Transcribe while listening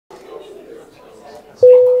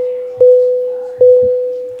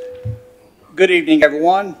Good evening,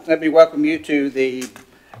 everyone. Let me welcome you to the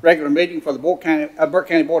regular meeting for the Burke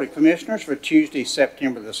County Board of Commissioners for Tuesday,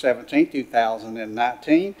 September the 17th,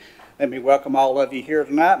 2019. Let me welcome all of you here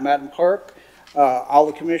tonight. Madam Clerk, all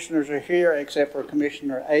the commissioners are here except for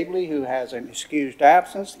Commissioner Abley, who has an excused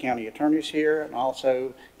absence. The county attorney's here, and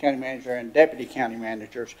also county manager and deputy county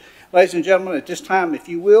managers. Ladies and gentlemen, at this time, if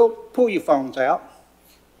you will, pull your phones out,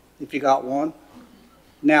 if you got one.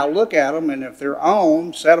 Now look at them, and if they're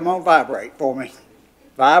on, set them on vibrate for me.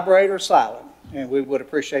 Vibrate or silent, and we would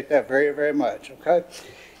appreciate that very, very much, okay?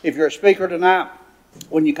 If you're a speaker tonight,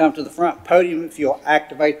 when you come to the front podium, if you'll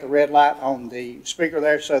activate the red light on the speaker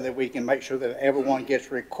there so that we can make sure that everyone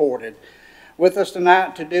gets recorded. With us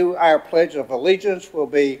tonight to do our Pledge of Allegiance will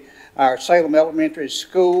be our Salem Elementary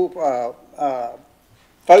School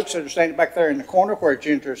folks that are standing back there in the corner where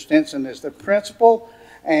Ginger Stinson is the principal.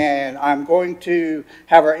 And I'm going to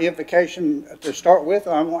have our invocation to start with.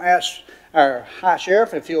 I'm going to ask our High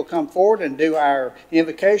Sheriff if he'll come forward and do our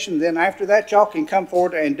invocation. Then after that, y'all can come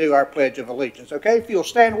forward and do our Pledge of Allegiance. Okay, if you'll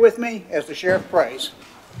stand with me as the Sheriff prays.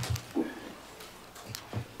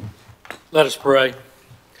 Let us pray.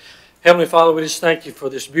 Heavenly Father, we just thank you for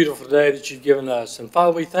this beautiful day that you've given us. And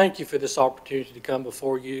Father, we thank you for this opportunity to come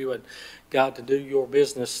before you and, God, to do your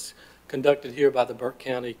business conducted here by the Burke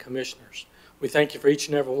County Commissioners. We thank you for each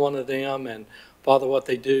and every one of them and, Father, what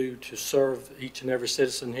they do to serve each and every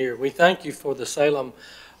citizen here. We thank you for the Salem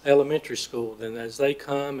Elementary School, and as they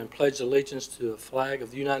come and pledge allegiance to the flag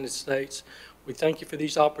of the United States, we thank you for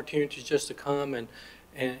these opportunities just to come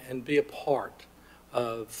and be a part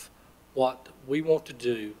of what we want to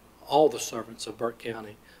do, all the servants of Burke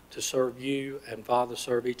County, to serve you and, Father,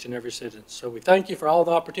 serve each and every citizen. So we thank you for all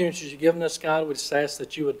the opportunities you've given us, God. We just ask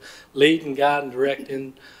that you would lead and guide and direct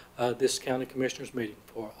in this county commissioners meeting.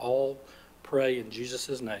 For all pray in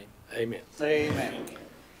Jesus' name. Amen. Amen.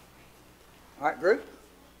 All right, group.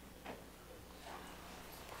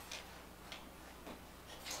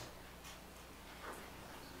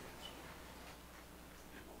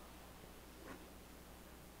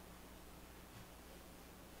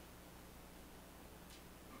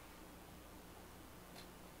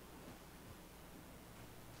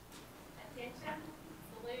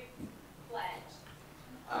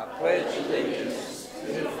 I pledge allegiance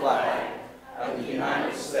to the flag of the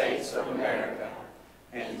United States of America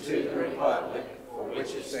and to the republic for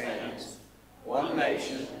which it stands, one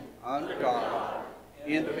nation, under God,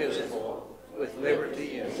 indivisible, with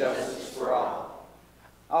liberty and justice for all.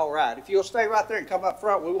 All right, if you'll stay right there and come up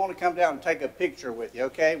front, we want to come down and take a picture with you,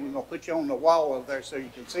 okay? We're going to put you on the wall over there so you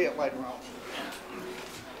can see it later on.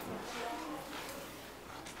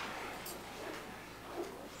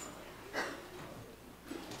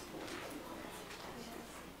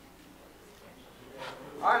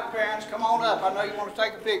 All right, parents, come on up. I know you want to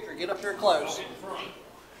take a picture. Get up here close.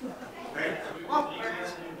 Come on,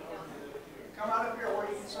 parents. Come right up here where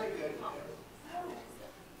you can see good.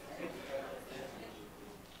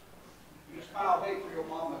 You smile big for your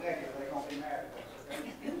mom and daddy, or they're going to be mad at us,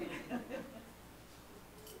 okay?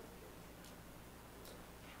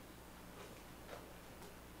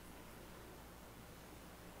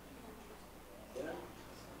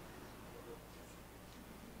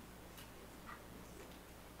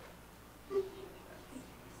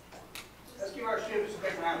 Let's give our students a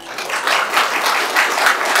big round of applause.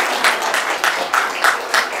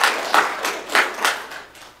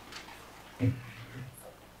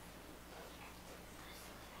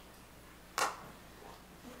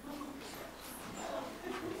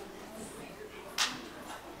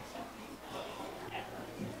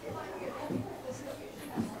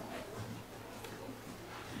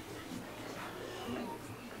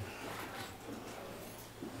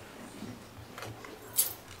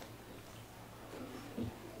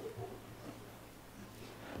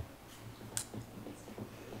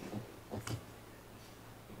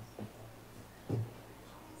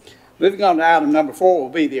 Moving on to item number 4 will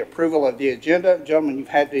be the approval of the agenda. Gentlemen, you've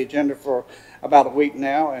had the agenda for about a week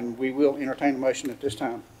now, and we will entertain a motion at this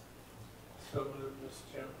time. So moved,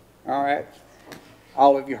 Mr. Chairman. All right.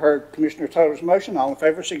 All of you heard Commissioner Toler's motion. All in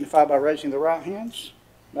favor signify by raising the right hands.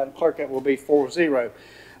 Madam Clerk, that will be 4-0.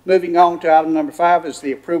 Moving on to item number 5 is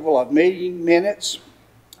the approval of meeting minutes.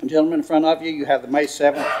 Gentlemen, in front of you, you have the May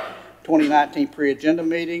 7th, 2019 pre-agenda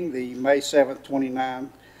meeting, the May 7th, 2019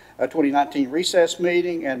 recess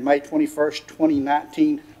meeting, and May 21st,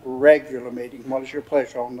 2019 regular meeting. What is your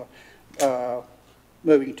pleasure on the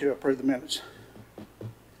moving to approve the minutes?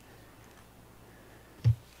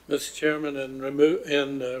 Mr. Chairman, in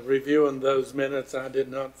reviewing those minutes, I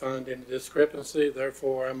did not find any discrepancy.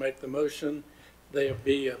 Therefore, I make the motion they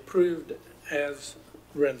be approved as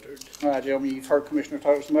rendered. All right, gentlemen, you've heard Commissioner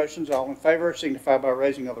Total's motions. All in favor signify by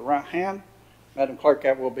raising of the right hand. Madam Clerk,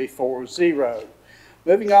 that will be 4-0.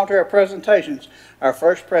 Moving on to our presentations. Our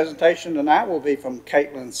first presentation tonight will be from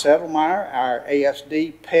Caitlin Settlemeyer, our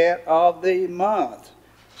ASD Pet of the Month.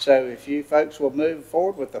 So if you folks will move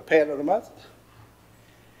forward with the Pet of the Month.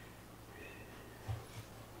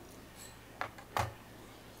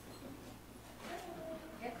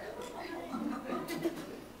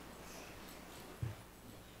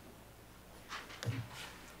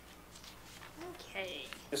 Okay.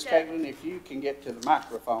 Ms. So- Caitlin, if you can get to the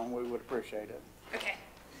microphone, we would appreciate it. Okay.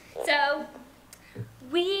 So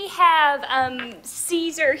we have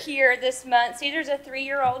Caesar here this month. Caesar's a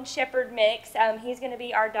 3-year-old shepherd mix. He's going to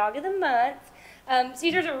be our dog of the month.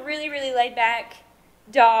 Caesar's a really, really laid back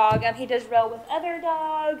dog. He does well with other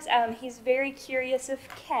dogs. He's very curious of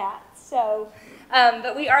cats. So,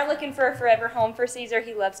 but we are looking for a forever home for Caesar.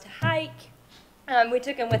 He loves to hike. We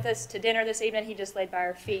took him with us to dinner this evening. He just laid by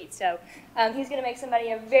our feet. So he's going to make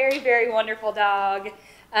somebody a very, very wonderful dog.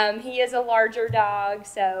 He is a larger dog,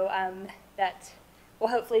 so that will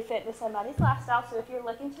hopefully fit into somebody's lifestyle. So if you're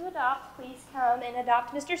looking to adopt, please come and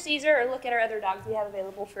adopt Mr. Caesar or look at our other dogs we have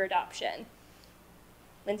available for adoption.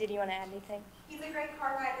 Lindsay, do you want to add anything? He's a great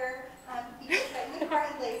car rider. He gets right in the car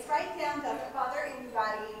and lays right down, doesn't bother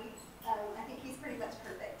anybody. I think he's pretty much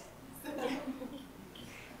perfect.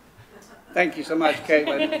 Thank you so much,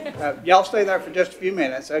 Caitlin. Y'all stay there for just a few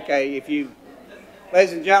minutes. Okay,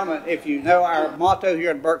 ladies and gentlemen, if you know, our motto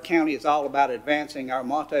here in Burke County is all about advancing. Our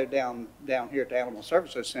motto down here at the Animal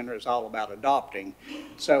Services Center is all about adopting.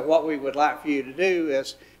 So what we would like for you to do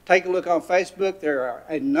is take a look on Facebook. There are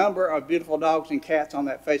a number of beautiful dogs and cats on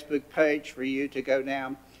that Facebook page for you to go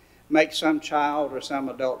down, make some child or some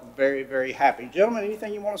adult very, very happy. Gentlemen,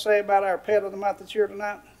 anything you want to say about our Pet of the Month that's here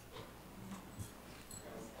tonight?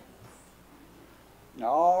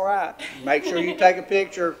 All right. Make sure you take a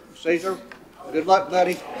picture. Caesar, good luck,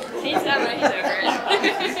 buddy. He's not right,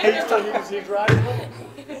 he's over it. He's right.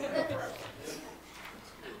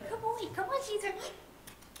 Come on, Caesar.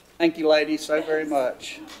 Thank you, ladies, so very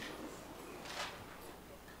much.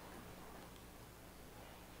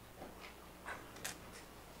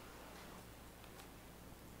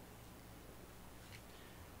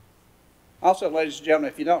 Also, ladies and gentlemen,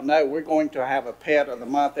 if you don't know, we're going to have a Pet of the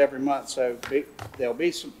Month every month, so there'll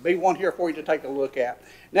be one here for you to take a look at.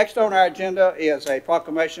 Next on our agenda is a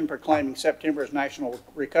proclamation proclaiming September as National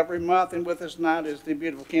Recovery Month, and with us tonight is the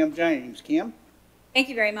beautiful Kim James. Kim? Thank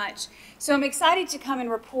you very much. So I'm excited to come and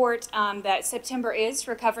report that September is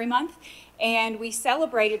Recovery Month, and we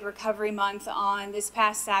celebrated Recovery Month on this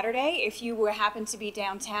past Saturday. If you happened to be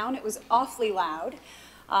downtown, it was awfully loud.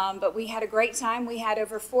 But we had a great time. We had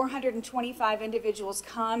over 425 individuals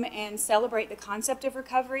come and celebrate the concept of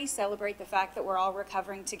recovery, celebrate the fact that we're all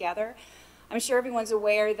recovering together. I'm sure everyone's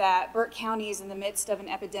aware that Burke County is in the midst of an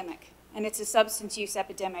epidemic, and it's a substance use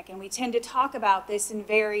epidemic. And we tend to talk about this in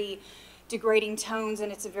very degrading tones, and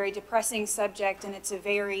it's a very depressing subject, and it's a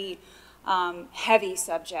very heavy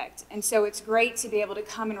subject. And so it's great to be able to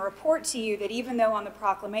come and report to you that even though on the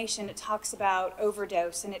proclamation it talks about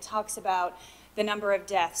overdose and it talks about the number of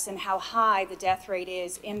deaths and how high the death rate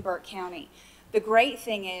is in Burke County, the great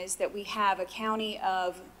thing is that we have a county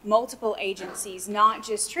of multiple agencies, not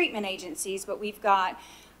just treatment agencies, but we've got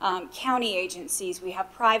county agencies, we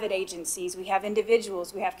have private agencies, we have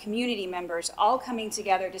individuals, we have community members all coming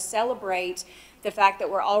together to celebrate the fact that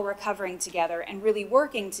we're all recovering together and really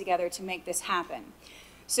working together to make this happen.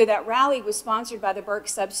 So that rally was sponsored by the Burke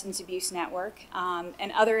Substance Abuse Network.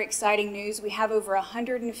 And other exciting news, we have over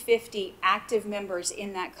 150 active members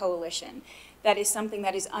in that coalition. That is something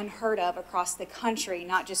that is unheard of across the country,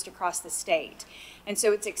 not just across the state. And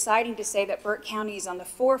so it's exciting to say that Burke County is on the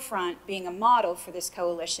forefront being a model for this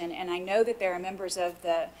coalition. And I know that there are members of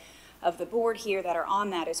the board here that are on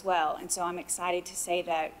that as well. And so I'm excited to say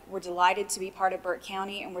that we're delighted to be part of Burke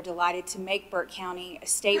County, and we're delighted to make Burke County a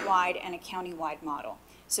statewide and a county-wide model.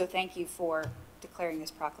 So thank you for declaring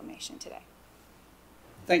this proclamation today.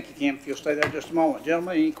 Thank you, Kim. If you'll stay there just a moment.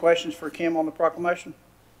 Gentlemen, any questions for Kim on the proclamation?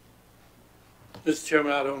 Mr.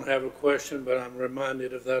 Chairman, I don't have a question, but I'm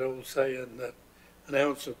reminded of that old saying that an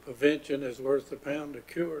ounce of prevention is worth a pound of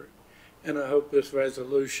cure. And I hope this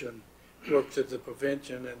resolution works at the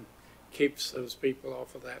prevention and keeps those people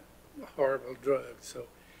off of that horrible drug. So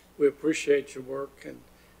we appreciate your work, and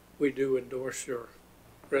we do endorse your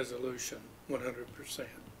resolution 100%.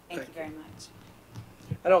 Thank you very much.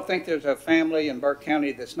 I don't think there's a family in Burke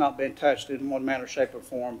County that's not been touched in one manner, shape, or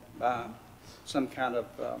form by some kind of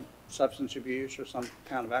substance abuse or some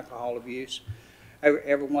kind of alcohol abuse.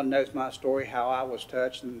 Everyone knows my story, how I was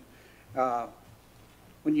touched, and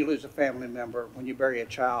when you lose a family member, when you bury a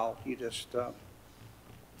child, you just,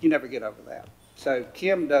 you never get over that. So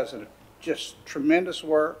Kim does just tremendous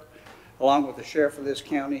work, along with the sheriff of this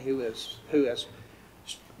county, who has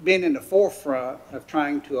been in the forefront of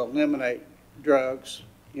trying to eliminate drugs,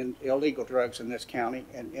 illegal drugs in this county.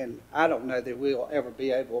 And I don't know that we'll ever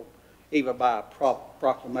be able, even by a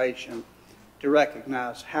proclamation, to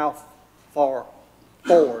recognize how far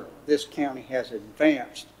forward this county has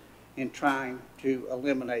advanced in trying to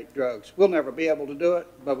eliminate drugs. We'll never be able to do it,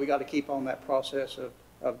 but we got to keep on that process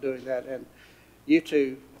of doing that. And you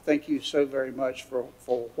two, thank you so very much for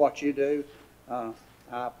what you do.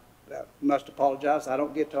 I must apologize. I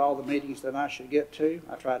don't get to all the meetings that I should get to.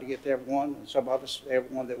 I try to get to everyone, and some of us,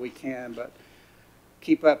 everyone that we can, but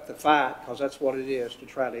keep up the fight, because that's what it is, to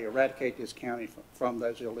try to eradicate this county from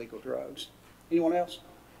those illegal drugs. Anyone else?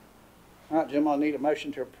 All right, Jim, I'll need a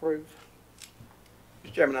motion to approve.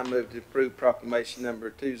 Mr. Chairman, I move to approve proclamation number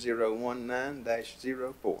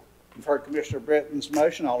 2019-04. You've heard Commissioner Britton's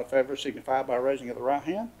motion. All in favor signify by raising of the right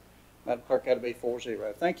hand. Madam Clerk, that'll be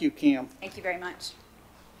 4-0. Thank you, Kim. Thank you very much.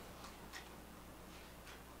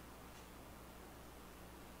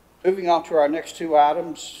 Moving on to our next two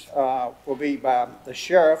items will be by the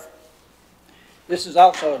sheriff. This is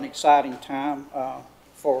also an exciting time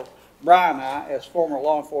for Brian and I as former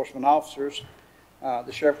law enforcement officers.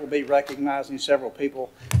 The sheriff will be recognizing several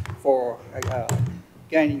people for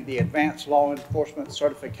gaining the advanced law enforcement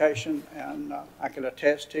certification, and I can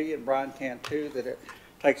attest to you, and Brian can too, that it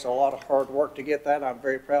takes a lot of hard work to get that. I'm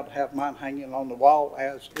very proud to have mine hanging on the wall,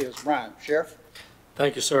 as is Brian. Sheriff?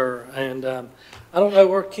 Thank you, sir. And I don't know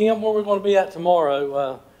where we're going to be at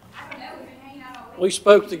tomorrow. We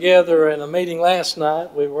spoke together in a meeting last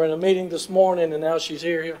night. We were in a meeting this morning, and now she's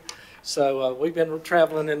here. So we've been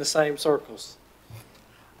traveling in the same circles.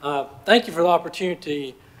 Thank you for the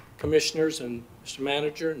opportunity, commissioners and Mr.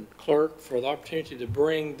 Manager and Clerk, for the opportunity to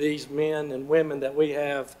bring these men and women that we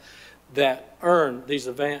have that earn these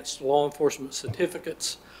advanced law enforcement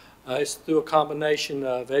certificates. It's through a combination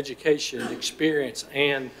of education, experience,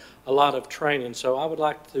 and a lot of training. So I would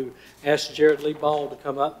like to ask Jared Lee Ball to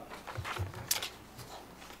come up.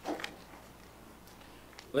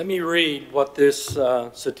 Let me read what this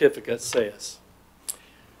certificate says.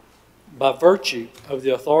 By virtue of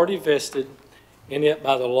the authority vested in it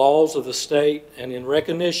by the laws of the state and in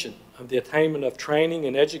recognition of the attainment of training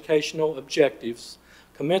and educational objectives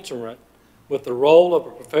commensurate with the role of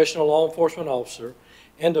a professional law enforcement officer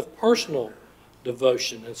and of personal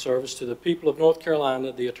devotion and service to the people of North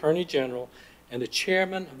Carolina, the Attorney General, and the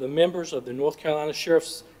Chairman of the members of the North Carolina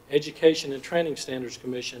Sheriff's Education and Training Standards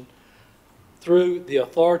Commission, through the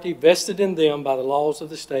authority vested in them by the laws of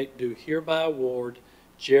the state, do hereby award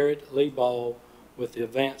Jared Lee Ball with the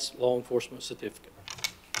Advanced Law Enforcement Certificate.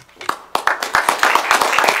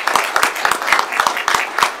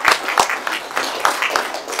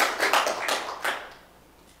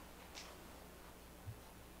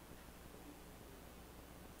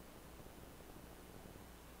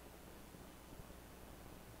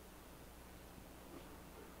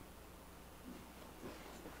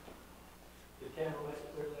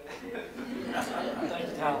 Thank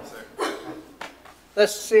you, Tyler.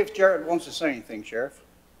 Let's see if Jared wants to say anything, Sheriff.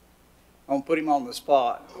 I'm going to put him on the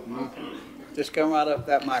spot. Just come right up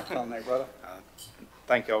that microphone there, brother.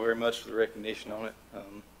 Thank y'all very much for the recognition on it.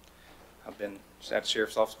 I've been at the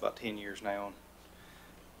Sheriff's Office about 10 years now and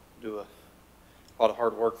do a lot of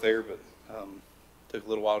hard work there, but took a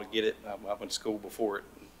little while to get it. I went to school before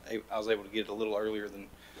it. I was able to get it a little earlier than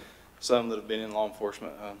some that have been in law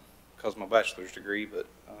enforcement because of my bachelor's degree, but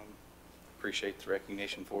appreciate the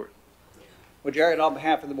recognition for it. Well, Jared, on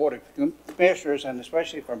behalf of the Board of Commissioners, and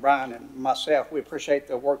especially from Brian and myself, we appreciate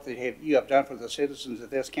the work that you have done for the citizens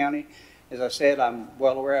of this county. As I said, I'm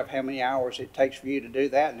well aware of how many hours it takes for you to do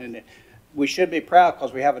that, and we should be proud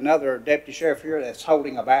because we have another deputy sheriff here that's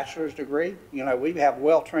holding a bachelor's degree. You know, we have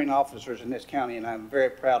well-trained officers in this county, and I'm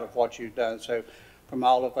very proud of what you've done. So from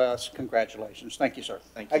all of us, congratulations. Thank you, sir.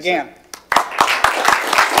 Thank you, again. Sir.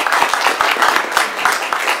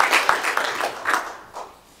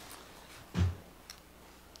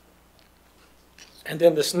 And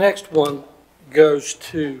then this next one goes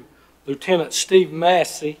to Lieutenant Steve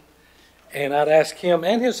Massey, and I'd ask him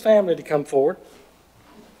and his family to come forward.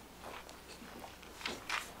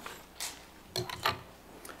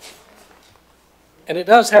 And it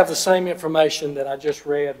does have the same information that I just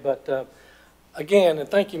read, but again, and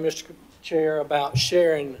thank you, Mr. Chair, about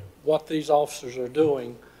sharing what these officers are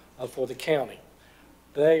doing for the county.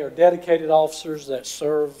 They are dedicated officers that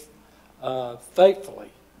serve faithfully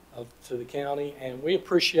to the county, and we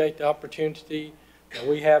appreciate the opportunity that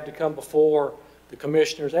we have to come before the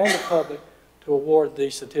commissioners, and the public to award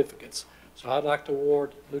these certificates. So I'd like to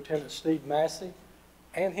award Lieutenant Steve Massey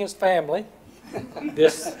and his family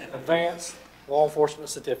this advanced law enforcement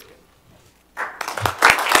certificate.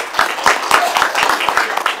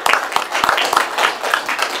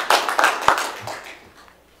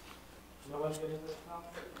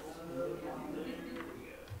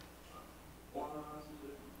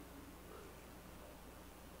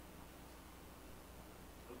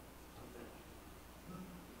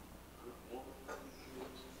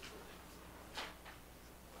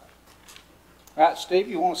 All right, Steve,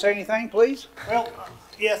 you want to say anything, please? Well,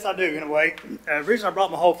 yes, I do, in a way. The reason I brought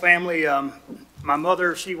my whole family, my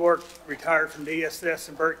mother, she retired from DSS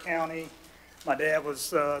in Burke County. My dad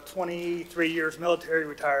was 23 years military,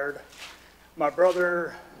 retired. My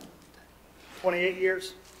brother, 28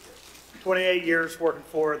 years working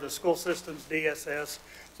for the school systems, DSS.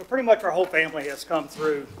 So pretty much our whole family has come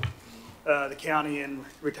through the county in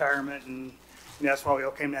retirement, and that's why we all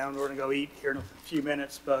came down. We're going to go eat here in a few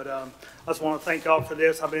minutes, but I just want to thank y'all for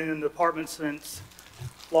this. I've been in the department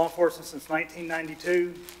law enforcement since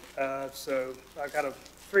 1992, so I've got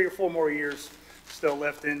 3 or 4 more years still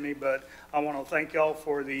left in me, but I want to thank y'all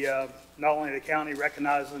for not only the county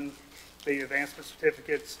recognizing the advancement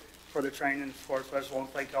certificates for the training for us, but I just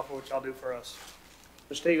want to thank y'all for what y'all do for us.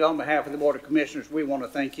 Steve, on behalf of the Board of Commissioners, we want to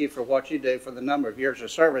thank you for what you do for the number of years of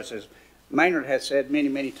services. Maynard has said many,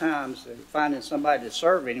 many times that finding somebody to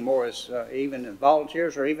serve anymore is, even in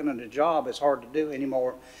volunteers or even in a job, is hard to do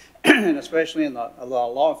anymore. And especially in the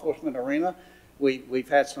law enforcement arena, we've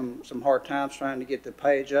had some hard times trying to get the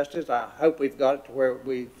pay adjusted. I hope we've got it to where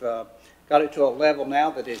we've got it to a level now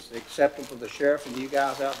that is acceptable to the sheriff and you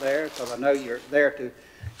guys out there, because I know you're there to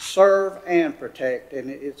serve and protect. And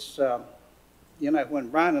it's, you know, when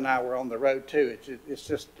Brian and I were on the road too, it's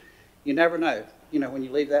just, you never know, you know, when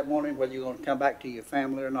you leave that morning, whether you're going to come back to your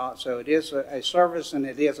family or not. So it is a service and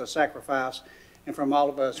it is a sacrifice. And from all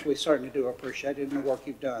of us, we certainly do appreciate it and the work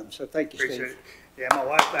you've done. So thank you, Steve. Appreciate it. Yeah, my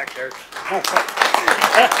wife's back there. Thank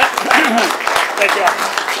y'all.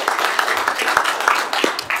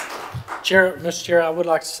 Mr. Chair, I would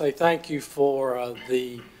like to say thank you for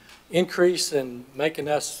the increase in making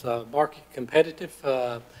us market competitive.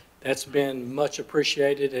 That's been much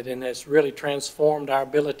appreciated, and it's really transformed our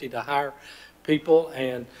ability to hire people.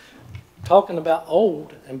 And talking about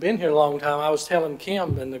old and been here a long time, I was telling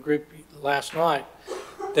Kim and the group last night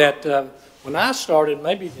that when I started,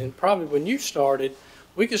 maybe and probably when you started,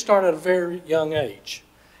 we could start at a very young age.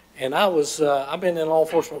 And I've been in law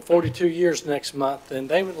enforcement 42 years next month, and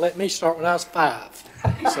they would let me start when I was 5.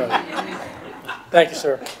 So, thank you,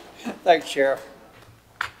 sir. Thanks, Sheriff.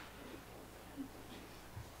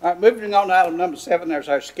 All right, moving on to item number 7, there's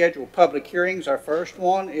our scheduled public hearings. Our first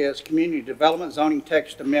one is Community Development Zoning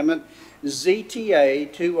Text Amendment,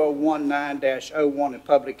 ZTA 2019-01, a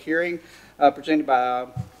public hearing presented by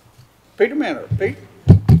Peter Minner. Pete?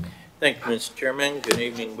 Thank you, Mr. Chairman. Good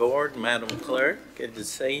evening, Board, Madam Clerk. Good to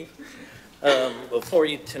see you. Before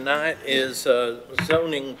you tonight is a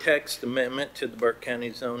zoning text amendment to the Burke County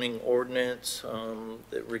zoning ordinance.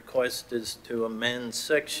 The request is to amend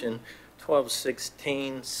section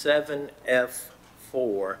 1216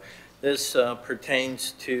 7F4. This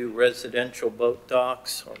pertains to residential boat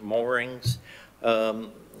docks or moorings.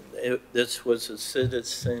 This was a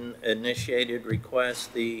citizen-initiated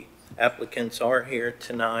request. The applicants are here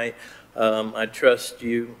tonight. I trust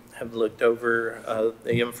you have looked over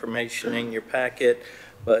the information in your packet,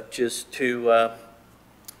 but just to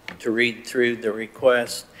read through the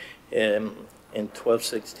request in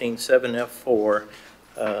 1216 7F4,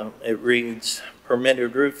 it reads,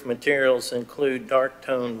 permitted roof materials include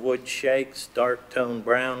dark-toned wood shakes, dark-toned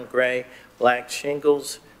brown, gray, black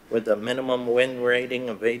shingles with a minimum wind rating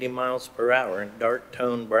of 80 miles per hour, and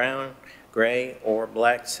dark-toned brown, gray, or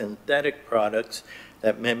black synthetic products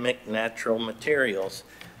that mimic natural materials.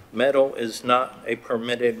 Metal is not a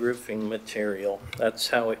permitted roofing material. That's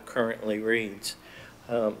how it currently reads.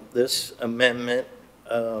 This amendment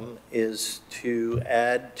is to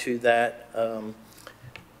add to that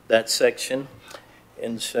that section,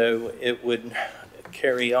 and so it would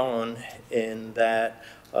carry on in that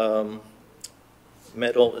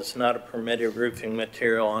metal is not a permitted roofing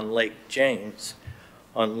material on Lake James.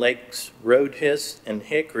 On lakes Roadhis and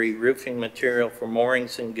Hickory, roofing material for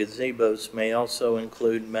moorings and gazebos may also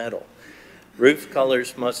include metal. Roof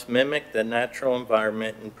colors must mimic the natural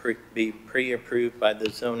environment and be pre-approved by the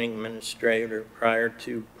zoning administrator prior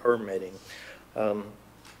to permitting.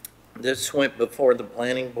 This went before the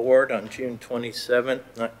Planning Board on June 27,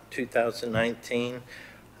 2019.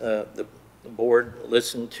 The board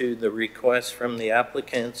listened to the requests from the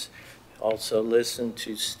applicants, also listened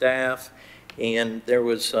to staff, and there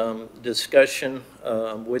was discussion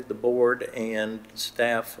with the board and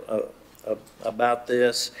staff about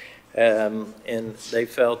this, and they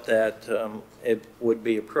felt that it would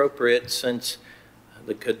be appropriate, since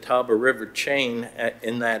the Catawba River chain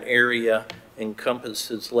in that area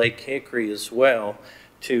encompasses Lake Hickory as well,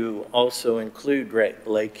 to also include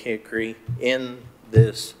Lake Hickory in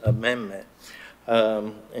this amendment.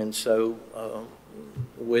 And so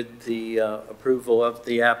with the approval of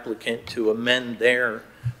the applicant to amend their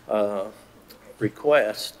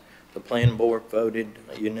request, the planning board voted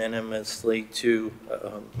unanimously to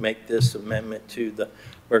make this amendment to the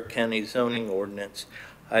Burke County zoning ordinance.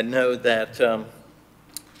 I know that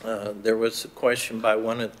there was a question by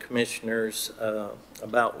one of the commissioners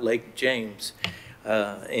about Lake James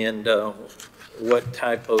and what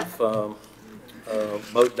type of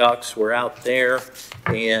boat docks were out there,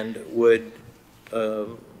 and would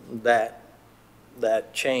that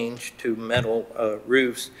change to metal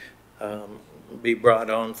roofs be brought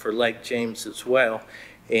on for Lake James as well.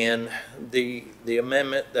 And the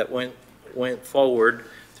amendment that went forward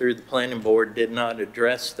through the planning board did not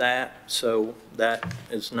address that, so that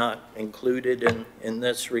is not included in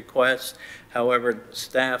this request. However,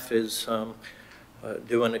 staff is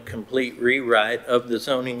doing a complete rewrite of the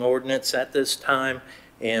zoning ordinance at this time,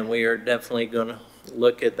 and we are definitely going to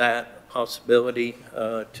look at that possibility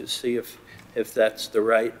to see if that's the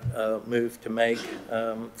right move to make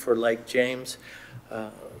for Lake James.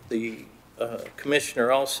 The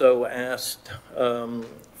commissioner also asked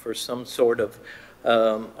for some sort of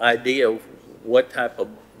idea of what type of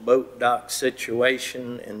boat dock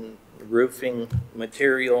situation and roofing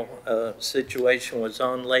material situation was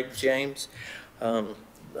on Lake James.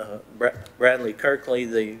 Bradley Kirkley,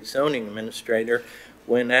 the zoning administrator,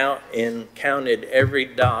 went out and counted every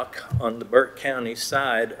dock on the Burke County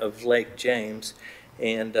side of Lake James,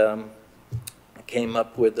 and came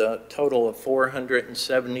up with a total of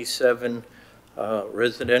 477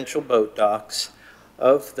 residential boat docks.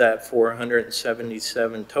 Of that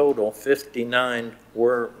 477 total, 59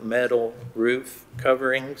 were metal roof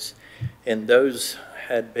coverings, and those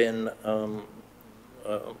had been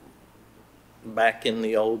back in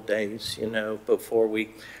the old days, you know, before we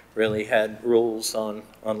really had rules on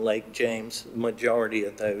Lake James. The majority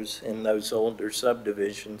of those in those older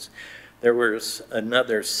subdivisions. There was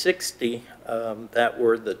another 60 that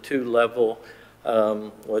were the two-level,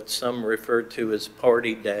 what some refer to as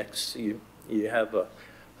party decks. You have a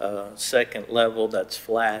second level that's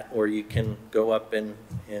flat where you can go up and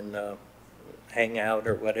hang out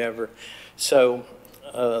or whatever. So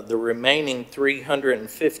the remaining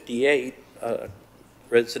 358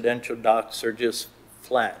 residential docks are just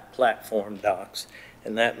flat platform docks,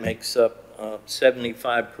 and that makes up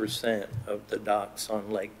 75% of the docks on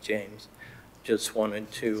Lake James. Just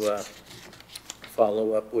wanted to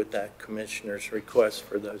follow up with that commissioner's request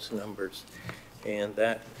for those numbers. And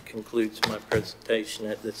that concludes my presentation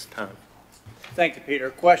at this time. Thank you, Peter.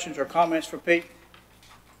 Questions or comments for Pete?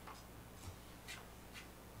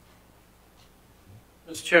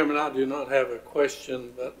 Mr. Chairman, I do not have a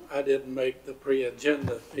question, but I didn't make the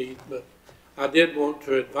pre-agenda, Pete, but I did want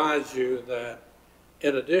to advise you that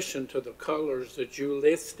in addition to the colors that you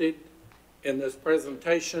listed in this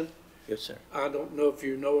presentation, yes, sir. I don't know if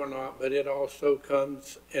you know or not, but it also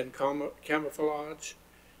comes in camouflage,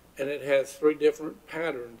 and it has 3 different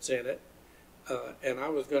patterns in it. And I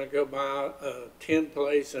was going to go by a tin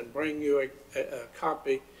place and bring you a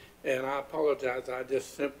copy, and I apologize. I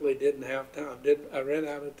just simply didn't have time. I ran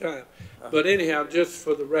out of time. But anyhow, just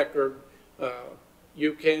for the record,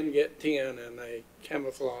 you can get tin and a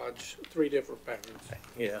camouflage, 3 different patterns.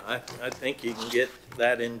 Yeah, I think you can get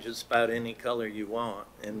that in just about any color you want,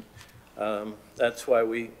 and that's why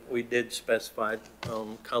we did specify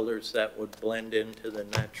colors that would blend into the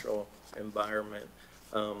natural environment,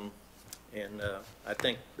 and I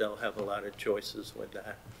think they'll have a lot of choices with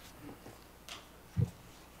that.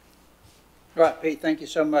 All right, Pete, thank you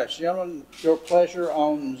so much. Gentlemen, your pleasure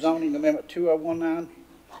on zoning amendment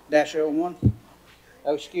 2019-01.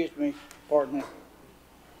 Oh, excuse me, pardon me.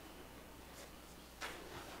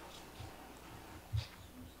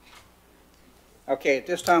 Okay, at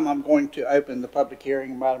this time, I'm going to open the public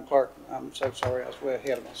hearing. Madam Clerk, I'm so sorry, I was way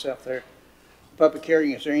ahead of myself there. Public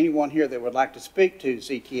hearing, is there anyone here that would like to speak to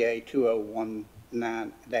ZTA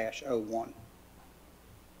 2019-01?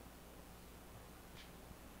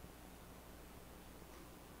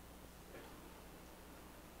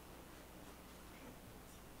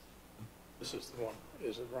 This is the one.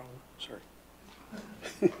 Is it wrong? Sorry.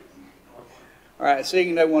 All right,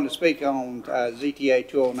 seeing no one to speak on ZTA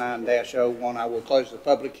 209-01, I will close the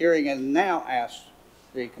public hearing and now ask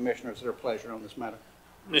the commissioners their pleasure on this matter.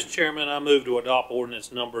 Mr. Chairman, I move to adopt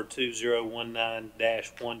ordinance number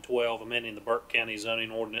 2019-112, amending the Burke County zoning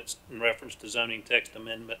ordinance in reference to zoning text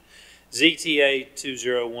amendment ZTA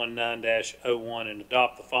 2019-01 and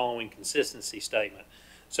adopt the following consistency statement.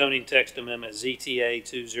 Zoning text amendment ZTA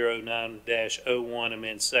 209-01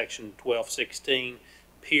 amends section 1216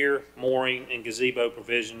 pier, mooring, and gazebo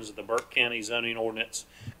provisions of the Burke County zoning ordinance,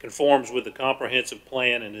 conforms with the comprehensive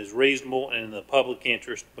plan and is reasonable and in the public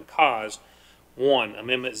interest because 1.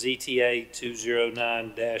 Amendment ZTA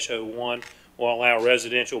 209-01 will allow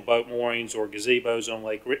residential boat moorings or gazebos on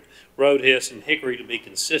Lake Roadhess and Hickory to be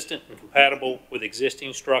consistent and compatible with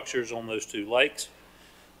existing structures on those two lakes.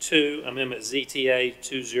 2. Amendment ZTA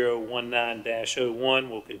 2019-01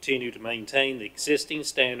 will continue to maintain the existing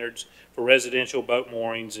standards for residential boat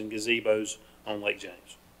moorings and gazebos on Lake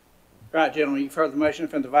James. Right, gentlemen, you've heard the motion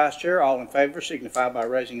from the Vice Chair. All in favor signify by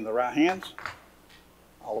raising the right hands.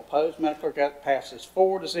 All opposed, Madam Clerk, that passes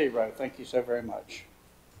 4-0. Thank you so very much.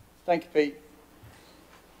 Thank you, Pete.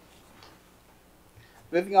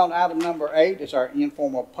 Moving on to item number 8 is our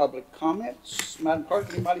informal public comments. Madam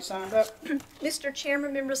Clerk, anybody signed up? Mr.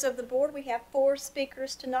 Chairman, members of the board, we have 4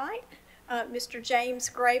 speakers tonight. Mr. James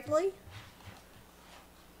Gravely.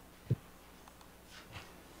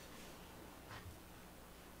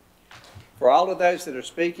 For all of those that are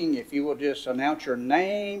speaking, if you will just announce your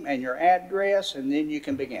name and your address, and then you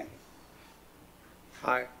can begin.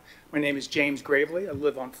 Hi, my name is James Gravely. I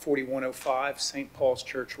live on 4105 St. Paul's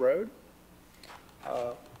Church Road.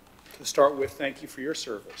 To start with, thank you for your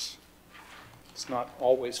service. It's not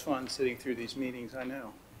always fun sitting through these meetings, I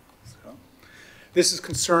know. So, this is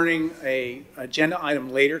concerning an agenda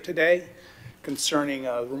item later today concerning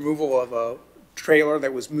removal of a trailer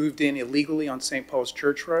that was moved in illegally on St. Paul's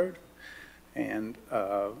Church Road. And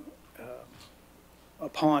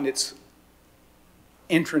upon its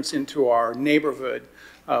entrance into our neighborhood,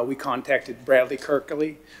 we contacted Bradley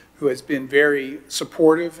Kirkley, who has been very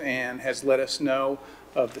supportive and has let us know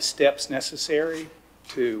of the steps necessary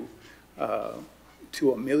to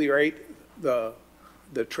ameliorate the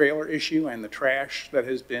trailer issue and the trash that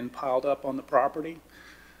has been piled up on the property.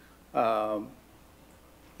 And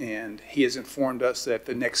he has informed us that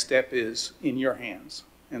the next step is in your hands.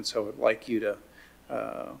 And so I'd like you to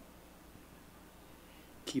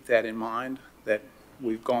keep that in mind, that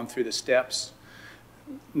we've gone through the steps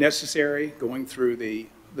necessary, going through the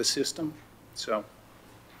system. So,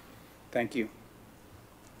 thank you.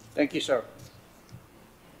 Thank you, sir.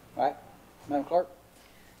 All right, Madam Clerk.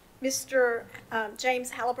 Mr.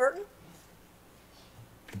 James Halliburton.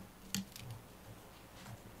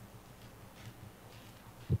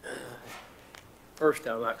 First,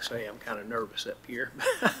 I'd like to say I'm kind of nervous up here.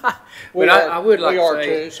 But I would like to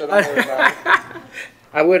say, too, so don't worry about it.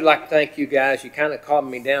 I would like to thank you guys. You kind of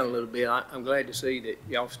calmed me down a little bit. I'm glad to see that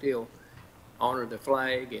y'all still honor the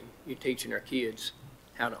flag and you're teaching our kids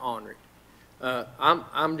how to honor it.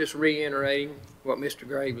 I'm just reiterating what Mr.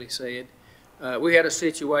 Gravely said. We had a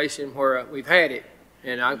situation where we've had it,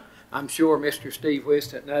 and I'm sure Mr. Steve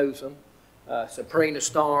Wiston knows them. Sabrina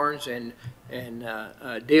Starnes and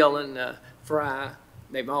Dylan Fry,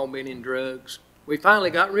 they've all been in drugs. We finally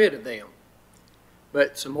got rid of them,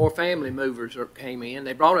 but some more family movers came in.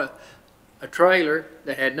 They brought a trailer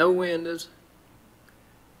that had no windows,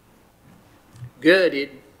 gutted,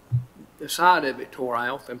 the side of it tore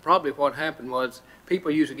off, and probably what happened was people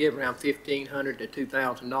usually give around $1,500 to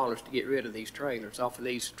 $2,000 to get rid of these trailers off of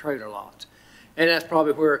these trailer lots. And that's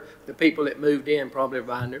probably where the people that moved in probably are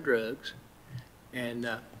buying their drugs. And,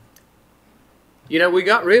 you know, we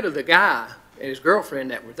got rid of the guy and his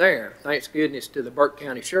girlfriend that were there, thanks goodness to the Burke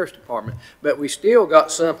County Sheriff's Department. But we still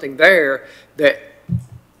got something there that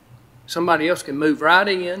somebody else can move right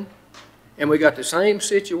in, and we got the same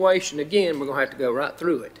situation again. We're going to have to go right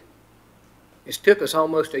through it. It's took us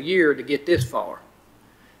almost a year to get this far.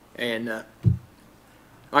 And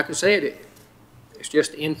like I said, it's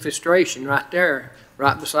just infestation right there,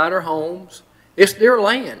 right beside our homes. It's their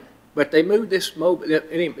land, but they moved this mobile,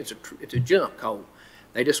 it's a junk hole.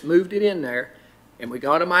 They just moved it in there, and we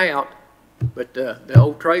got them out, but the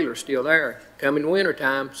old trailer's still there. Come in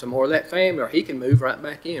wintertime, some more of that family, or he can move right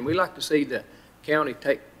back in. We like to see the county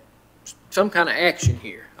take some kind of action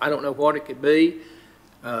here. I don't know what it could be.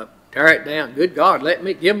 Tear it down. Good God,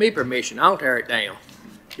 give me permission. I'll tear it down.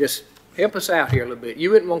 Just help us out here a little bit.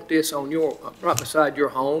 You wouldn't want this on right beside your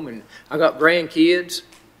home, and I got grandkids.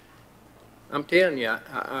 I'm telling you,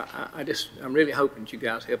 I'm really hoping that you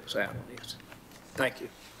guys help us out on this. Thank you.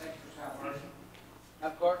 Thank you, Mr. Halliburton.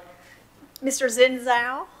 Madam Clerk? Mr.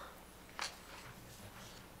 Zenzao.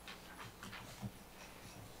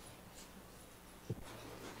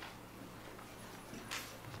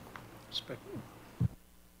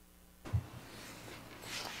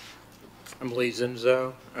 I'm Lee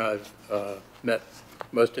Zinzo. I've met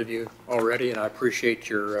most of you already, and I appreciate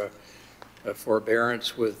your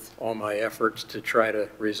forbearance with all my efforts to try to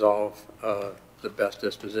resolve the best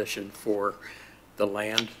disposition for the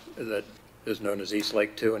land that is known as East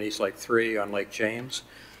Lake 2 and East Lake 3 on Lake James.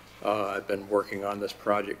 I've been working on this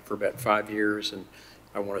project for about 5 years, and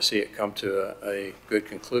I want to see it come to a good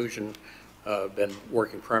conclusion. I've been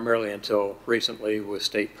working primarily until recently with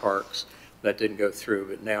state parks. That didn't go through,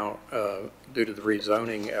 but now, due to the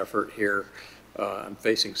rezoning effort here, I'm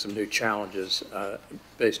facing some new challenges.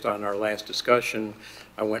 Based on our last discussion,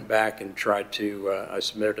 I went back and tried to, I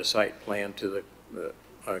submitted a site plan to the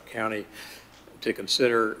county to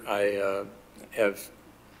consider. I have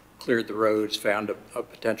cleared the roads, found a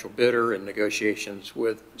potential bidder in negotiations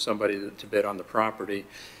with somebody to bid on the property.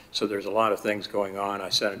 So there's a lot of things going on. I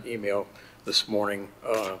sent an email this morning,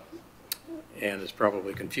 and it's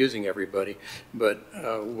probably confusing everybody, but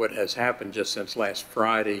what has happened just since last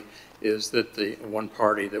Friday is that the one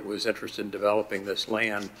party that was interested in developing this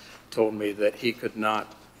land told me that he could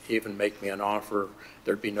not even make me an offer.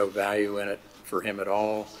 There'd be no value in it for him at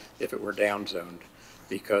all if it were downzoned,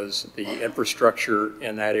 because the infrastructure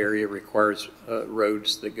in that area requires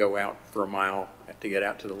roads that go out for a mile to get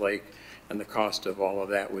out to the lake, and the cost of all of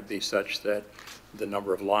that would be such that the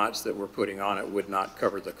number of lots that we're putting on it would not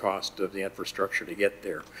cover the cost of the infrastructure to get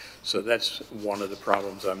there. So that's one of the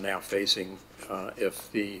problems I'm now facing.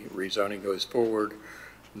 If the rezoning goes forward,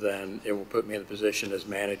 then it will put me in the position as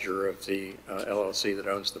manager of the LLC that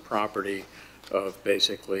owns the property of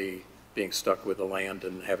basically being stuck with the land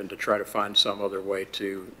and having to try to find some other way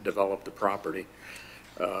to develop the property.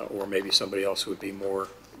 Or maybe somebody else would be more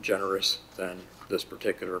generous than this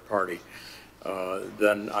particular party.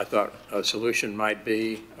 Then I thought a solution might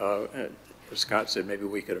be, as Scott said, maybe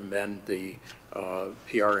we could amend the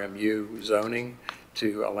PRMU zoning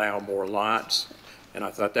to allow more lots. And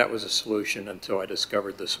I thought that was a solution until I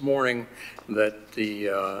discovered this morning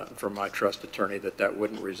that from my trust attorney, that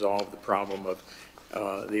wouldn't resolve the problem of,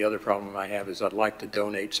 the other problem I have is I'd like to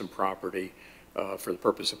donate some property for the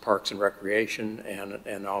purpose of parks and recreation,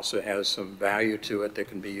 and also has some value to it that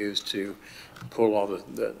can be used to pull all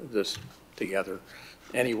this together.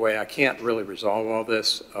 Anyway, I can't really resolve all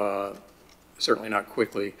this, certainly not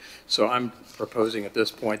quickly. So I'm proposing at this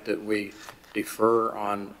point that we defer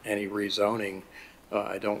on any rezoning.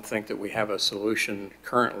 I don't think that we have a solution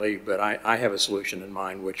currently, but I have a solution in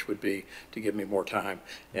mind, which would be to give me more time.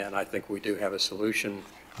 And I think we do have a solution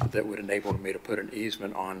that would enable me to put an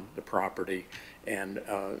easement on the property and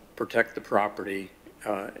protect the property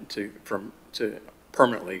to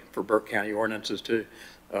permanently for Burke County ordinances to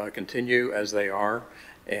continue as they are,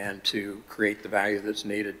 and to create the value that's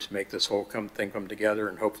needed to make this whole thing come together,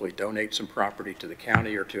 and hopefully donate some property to the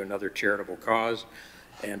county or to another charitable cause,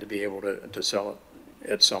 and to be able to sell it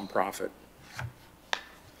at some profit.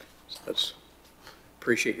 So that's,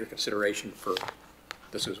 appreciate your consideration for,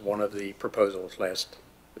 this was one of the proposals last,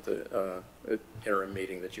 at the interim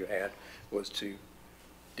meeting that you had, was to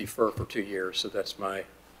defer for 2 years. So that's my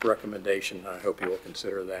recommendation. I hope you will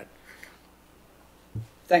consider that.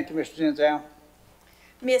 Thank you, Mr. Zinzow.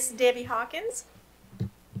 Miss Debbie Hawkins.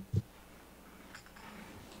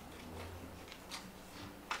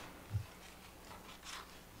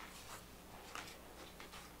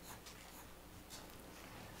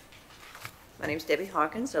 My name is Debbie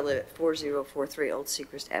Hawkins. I live at 4043 Old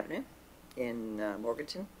Secrest Avenue in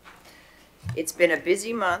Morganton. It's been a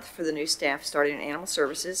busy month for the new staff starting in Animal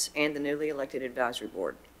Services and the newly elected Advisory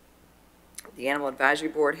Board. The Animal Advisory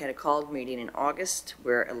Board had a called meeting in August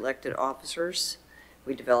where elected officers,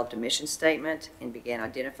 we developed a mission statement and began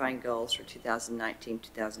identifying goals for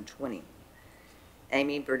 2019-2020.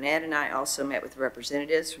 Amy Burnett and I also met with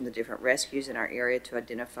representatives from the different rescues in our area to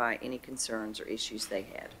identify any concerns or issues they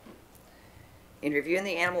had. In reviewing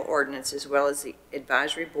the animal ordinance as well as the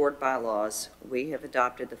Advisory Board bylaws, we have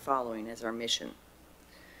adopted the following as our mission.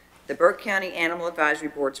 The Burke County Animal Advisory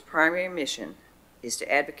Board's primary mission is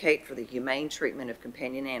to advocate for the humane treatment of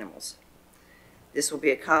companion animals. This will be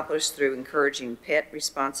accomplished through encouraging pet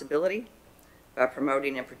responsibility, by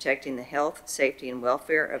promoting and protecting the health, safety, and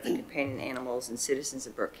welfare of the companion animals and citizens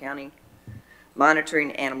of Burke County,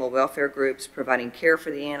 monitoring animal welfare groups, providing care for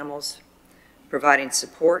the animals, providing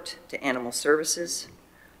support to animal services,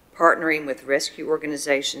 partnering with rescue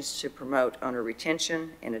organizations to promote owner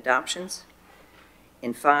retention and adoptions,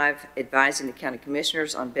 And 5, advising the county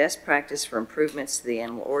commissioners on best practice for improvements to the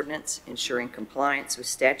animal ordinance, ensuring compliance with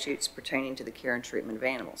statutes pertaining to the care and treatment of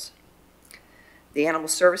animals. The animal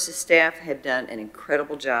services staff have done an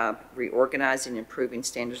incredible job reorganizing and improving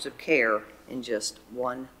standards of care in just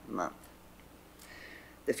 1 month.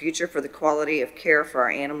 The future for the quality of care for our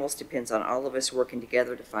animals depends on all of us working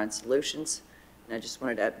together to find solutions, and I just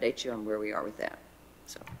wanted to update you on where we are with that.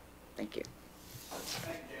 So, thank you.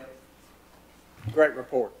 Thank you. Great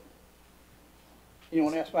report.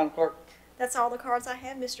 Anyone else, Madam Clerk? That's all the cards I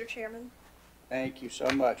have, Mr. Chairman. Thank you so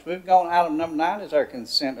much. Moving on, item number 9 is our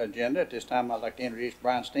consent agenda. At this time, I'd like to introduce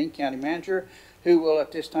Brian Steen, County Manager, who will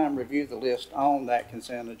at this time review the list on that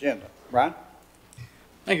consent agenda. Brian?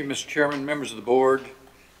 Thank you, Mr. Chairman, members of the board.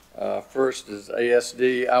 First is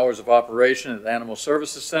ASD hours of operation at the Animal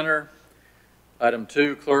Services Center. Item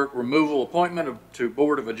 2, clerk removal appointment to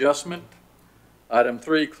Board of Adjustment. Item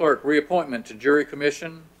 3, clerk reappointment to Jury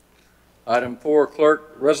Commission. Item 4,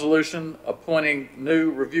 clerk resolution appointing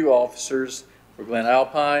new review officers for Glen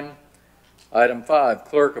Alpine. Item 5,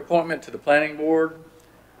 clerk appointment to the Planning Board.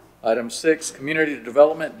 Item 6, community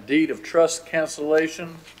development deed of trust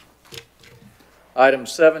cancellation. Item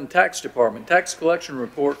 7, tax department tax collection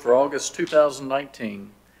report for August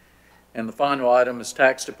 2019. And the final item is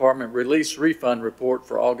tax department release refund report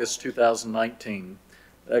for August 2019.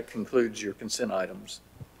 That concludes your consent items.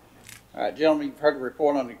 All right, gentlemen, you've heard the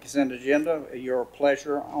report on the consent agenda. Your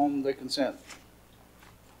pleasure on the consent.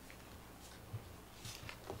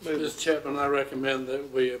 Mr. Chairman, I recommend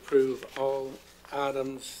that we approve all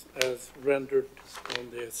items as rendered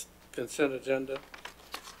on this consent agenda.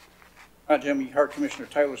 All right, gentlemen, you heard Commissioner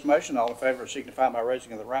Taylor's motion. All in favor signify by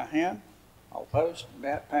raising of the right hand. All opposed?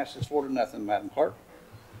 That passes 4-0, Madam Clerk.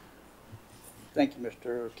 Thank you,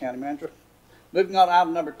 Mr. County Manager. Moving on to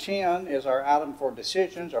item number 10 is our item for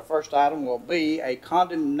decisions. Our first item will be a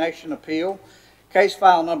condemnation appeal. Case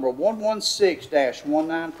file number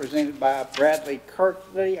 116-19 presented by Bradley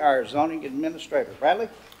Kirkley, our zoning administrator. Bradley?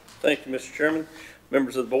 Thank you, Mr. Chairman.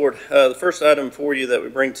 Members of the board, the first item for you that we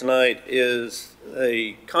bring tonight is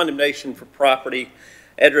a condemnation for property.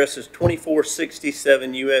 Address is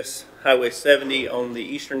 2467 U.S. Highway 70 on the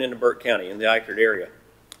eastern end of Burke County in the Eichert area.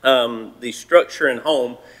 The structure and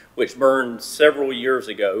home, which burned several years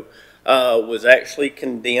ago, was actually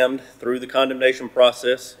condemned through the condemnation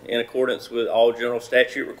process in accordance with all general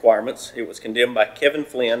statute requirements. It was condemned by Kevin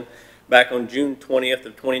Flynn back on June 20th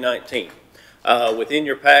of 2019. Within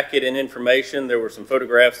your packet and information, there were some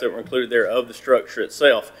photographs that were included there of the structure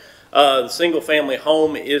itself. The single-family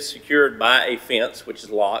home is secured by a fence, which is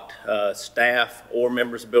locked. Staff or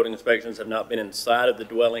members of building inspections have not been inside of the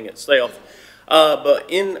dwelling itself. But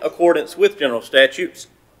in accordance with general statutes,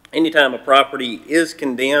 anytime a property is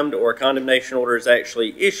condemned or a condemnation order is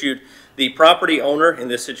actually issued, the property owner, in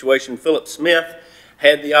this situation Philip Smith,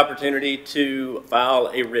 had the opportunity to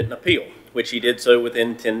file a written appeal, which he did so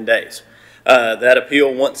within 10 days. That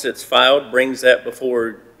appeal, once it's filed, brings that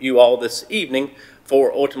before you all this evening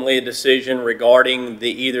for ultimately a decision regarding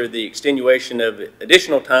either the extenuation of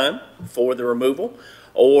additional time for the removal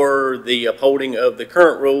or the upholding of the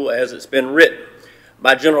current rule as it's been written.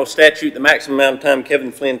 By general statute, the maximum amount of time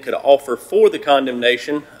Kevin Flynn could offer for the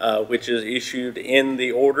condemnation, which is issued in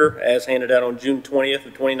the order as handed out on June 20th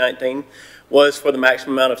of 2019, was for the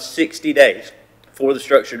maximum amount of 60 days for the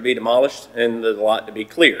structure to be demolished and the lot to be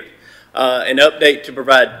cleared. An update to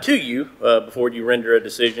provide to you before you render a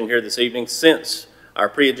decision here this evening since our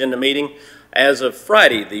pre-agenda meeting. As of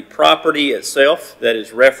Friday, the property itself that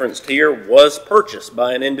is referenced here was purchased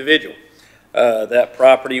by an individual. That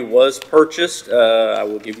property was purchased. I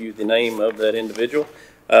will give you the name of that individual.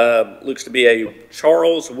 Looks to be a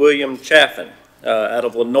Charles William Chaffin out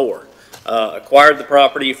of Lenore. Acquired the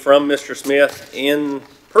property from Mr. Smith. In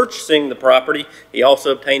purchasing the property, he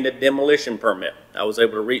also obtained a demolition permit. I was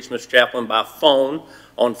able to reach Mr. Chaplin by phone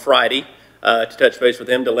on Friday to touch base with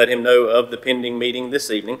him to let him know of the pending meeting this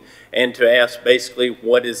evening and to ask basically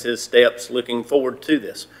what is his steps looking forward to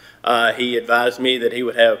this. He advised me that he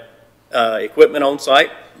would have equipment on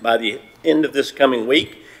site by the end of this coming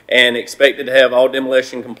week and expected to have all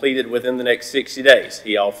demolition completed within the next 60 days.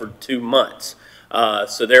 He offered 2 months.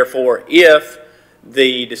 So therefore, if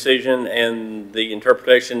the decision and the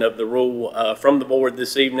interpretation of the rule from the board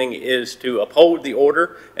this evening is to uphold the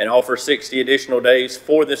order and offer 60 additional days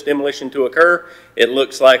for this demolition to occur, it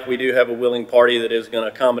looks like we do have a willing party that is going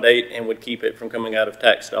to accommodate and would keep it from coming out of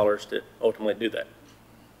tax dollars to ultimately do that.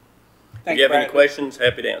 If you have any questions,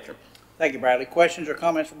 happy to answer them. Thank you, Bradley. Questions or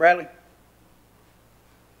comments for Bradley?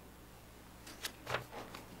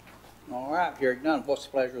 All right, hearing none, what's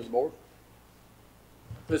the pleasure of the board?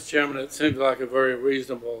 Mr. Chairman, it seems like a very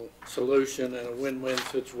reasonable solution and a win-win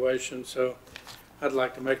situation, so I'd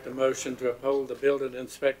like to make the motion to uphold the building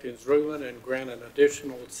inspector's ruling and grant an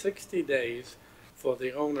additional 60 days for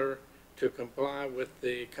the owner to comply with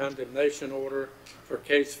the condemnation order for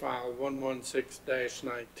case file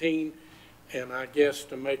 116-19. And I guess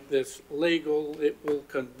to make this legal, it will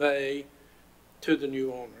convey to the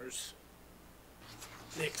new owners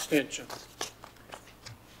the extension.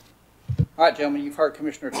 All right, gentlemen, you've heard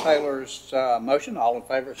Commissioner Taylor's motion. All in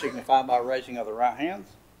favor signify by raising of the right hands.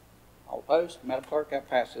 All opposed? Madam Clerk, that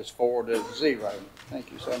passes 4-0.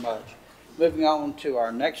 Thank you so much. Moving on to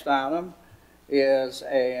our next item is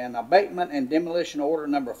an abatement and demolition order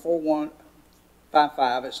number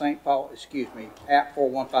 4155 at St. Paul, at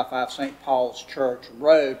 4155 St. Paul's Church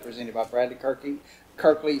Road, presented by Bradley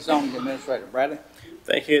Kirkley, Zoning Administrator. Bradley.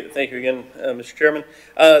 Thank you again, Mr. Chairman.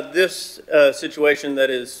 This situation that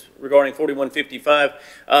is regarding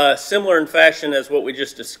 4155, similar in fashion as what we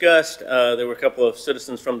just discussed. There were a couple of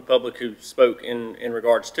citizens from the public who spoke in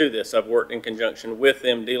regards to this. I've worked in conjunction with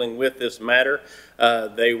them dealing with this matter.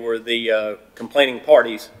 They were the complaining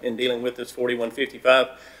parties in dealing with this 4155.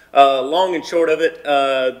 Long and short of it,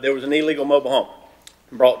 there was an illegal mobile home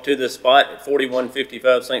brought to this spot at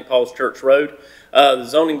 4155 St. Paul's Church Road. The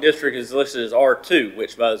zoning district is listed as R2,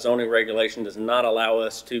 which by the zoning regulation does not allow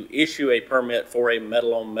us to issue a permit for a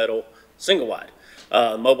metal-on-metal single-wide.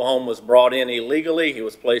 The mobile home was brought in illegally. He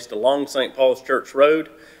was placed along St. Paul's Church Road.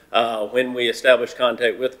 When we established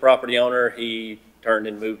contact with the property owner, he turned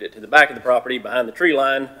and moved it to the back of the property behind the tree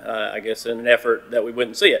line, I guess in an effort that we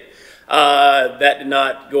wouldn't see it. That did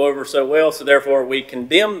not go over so well, so therefore we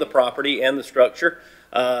condemned the property and the structure.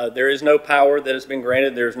 There is no power that has been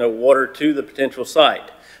granted. There is no water to the potential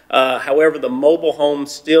site. However, the mobile home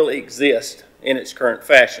still exists in its current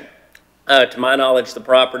fashion. To my knowledge, the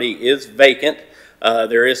property is vacant.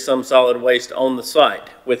 There is some solid waste on the site.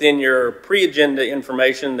 Within your pre-agenda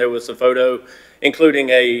information, there was a photo including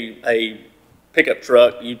a pickup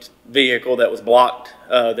truck vehicle that was blocked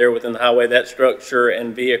there within the highway. That structure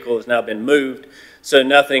and vehicle has now been moved. So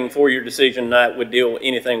nothing for your decision tonight would deal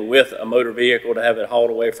anything with a motor vehicle to have it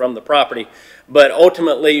hauled away from the property. But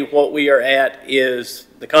ultimately what we are at is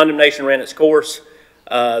the condemnation ran its course.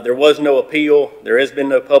 There was no appeal. There has been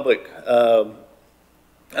no public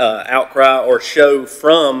outcry or show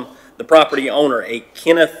from the property owner. A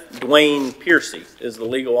Kenneth Dwayne Piercy is the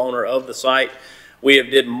legal owner of the site. We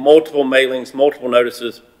have did multiple mailings, multiple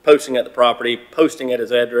notices, posting at the property, posting at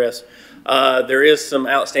his address. There is some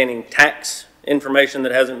outstanding tax information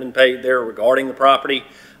that hasn't been paid there regarding the property.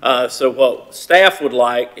 So what staff would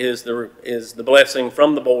like is the blessing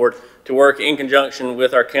from the board to work in conjunction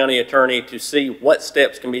with our county attorney to see what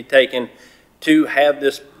steps can be taken to have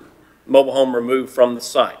this mobile home removed from the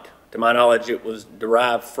site. To my knowledge, it was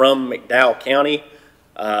derived from McDowell County.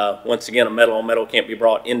 Once again, a metal-on-metal can't be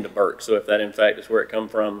brought into Burke, so if that in fact is where it come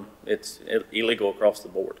from, it's illegal across the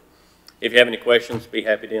board. If you have any questions, be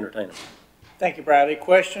happy to entertain them. Thank you, Bradley.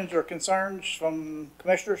 Questions or concerns from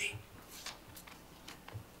commissioners?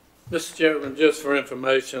 Mr. Chairman, just for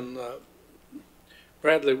information,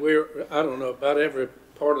 Bradley, I don't know, about every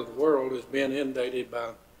part of the world is being inundated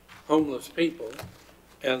by homeless people.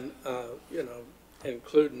 And, you know,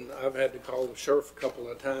 including, I've had to call the sheriff a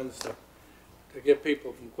couple of times to get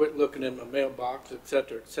people from quit looking in my mailbox, et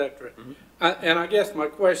cetera, et cetera. Mm-hmm. And I guess my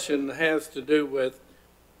question has to do with,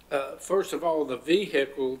 first of all, the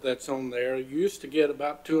vehicle that's on there. You used to get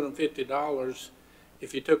about $250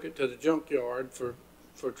 if you took it to the junkyard for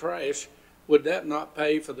trash. Would that not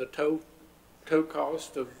pay for the tow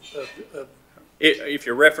cost of If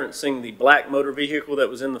you're referencing the black motor vehicle that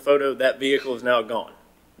was in the photo, that vehicle is now gone.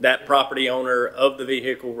 That property owner of the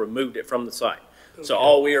vehicle removed it from the site. Okay. So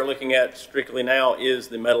all we are looking at strictly now is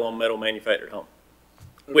the metal-on-metal manufactured home,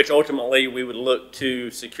 okay, which ultimately we would look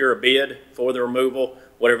to secure a bid for the removal.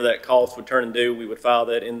 Whatever that cost would turn and do, we would file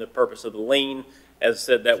that in the purpose of the lien. As I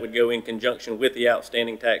said, that would go in conjunction with the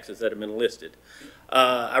outstanding taxes that have been listed.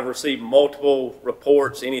 I've received multiple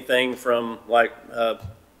reports, anything from like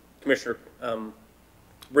Commissioner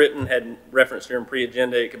Britton had referenced during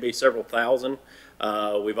pre-agenda, it could be several thousand.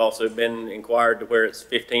 We've also been inquired to where it's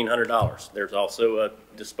 $1,500. There's also a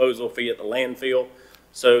disposal fee at the landfill.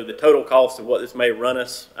 So the total cost of what this may run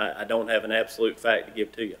us, I don't have an absolute fact to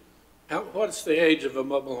give to you. What's the age of a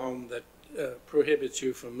mobile home that prohibits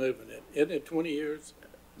you from moving it? Isn't it 20 years?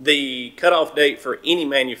 The cutoff date for any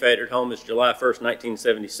manufactured home is July 1st,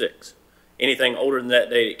 1976. Anything older than that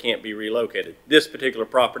date, it can't be relocated. This particular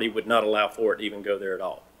property would not allow for it to even go there at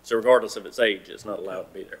all. So regardless of its age, it's not allowed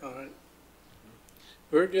to be there. All right.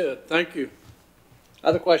 Very good. Thank you.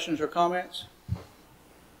 Other questions or comments?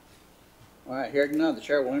 All right, hearing none, the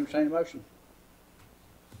chair will entertain a motion.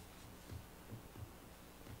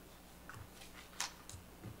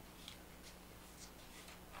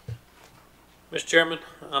 Mr. Chairman,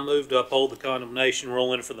 I move to uphold the condemnation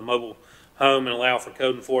ruling for the mobile home and allow for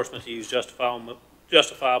code enforcement to use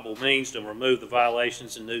justifiable means to remove the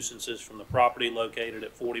violations and nuisances from the property located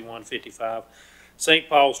at 4155 St.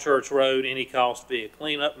 Paul's Church Road. Any cost via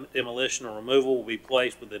cleanup, demolition, or removal will be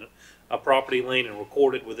placed within a property lien and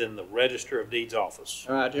recorded within the Register of Deeds office.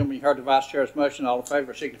 All right, gentlemen, you heard the vice chair's motion. All in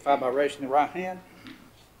favor signify by raising the right hand.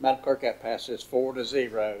 Madam Clerk, that passes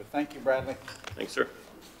 4-0. Thank you, Bradley. Thanks, sir.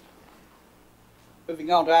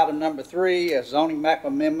 Moving on to item number 3, a zoning map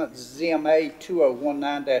amendment, ZMA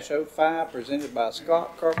 2019-05, presented by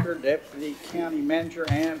Scott Carpenter, Deputy County Manager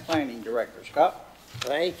and Planning Director. Scott?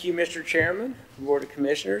 Thank you, Mr. Chairman, Board of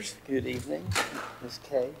Commissioners. Good evening. Ms.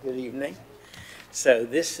 Kay, good evening. So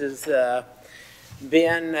this has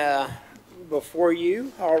been before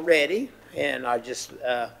you already, and I just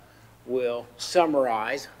will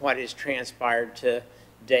summarize what has transpired to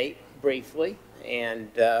date briefly and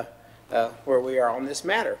where we are on this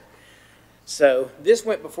matter. So this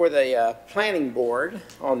went before the Planning Board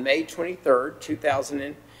on May 23rd,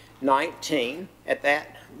 2019. At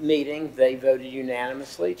that meeting, they voted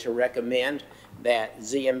unanimously to recommend that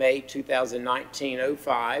ZMA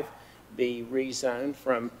 2019-05 be rezoned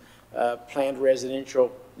from planned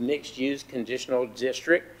residential mixed-use conditional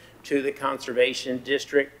district to the conservation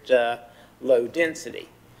district low density.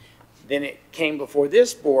 Then it came before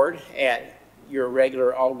this board at your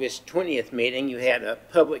regular August 20th meeting. You had a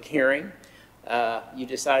public hearing. You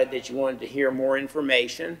decided that you wanted to hear more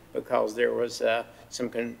information because there was some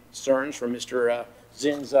concerns from Mr.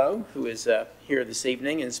 Zinzo, who is here this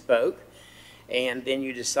evening and spoke. And then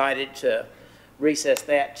you decided to recess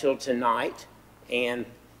that till tonight. And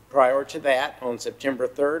prior to that, on September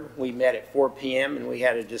 3rd, we met at 4 p.m. and we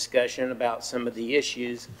had a discussion about some of the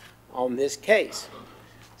issues on this case.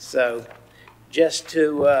 So just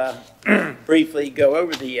to briefly go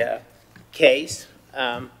over the case,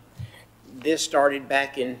 this started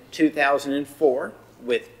back in 2004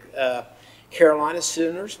 with Carolina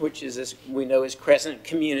Sooners, which is, as we know, is Crescent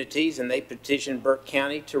Communities, and they petitioned Burke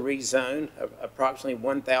County to rezone approximately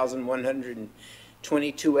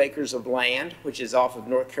 1,122 acres of land, which is off of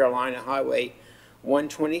North Carolina Highway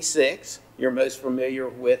 126. You're most familiar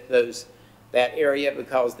with that area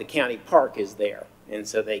because the county park is there. And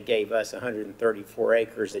so they gave us 134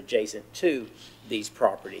 acres adjacent to these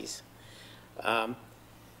properties.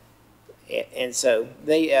 And so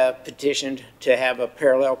they petitioned to have a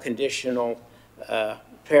parallel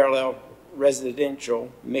residential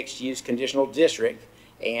mixed-use conditional district.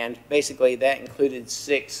 And basically that included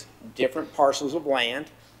 6 different parcels of land.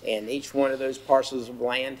 And each one of those parcels of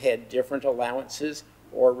land had different allowances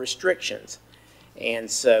or restrictions. And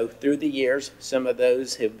so through the years, some of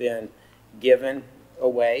those have been given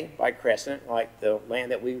away by Crescent, like the land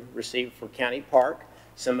that we received for County Park.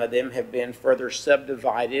 Some of them have been further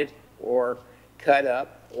subdivided or cut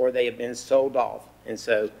up, or they have been sold off. And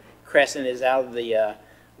so Crescent is out of the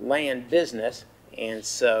land business. And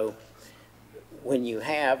so when you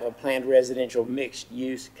have a planned residential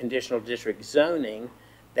mixed-use conditional district zoning,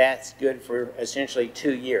 that's good for essentially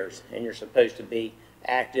 2 years, and you're supposed to be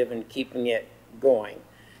active in keeping it going.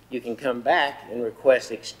 You can come back and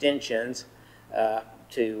request extensions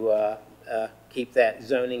to keep that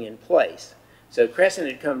zoning in place. So Crescent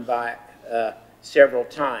had come back several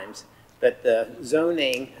times, but the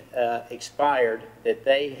zoning expired that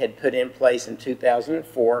they had put in place in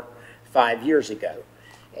 2004, 5 years ago.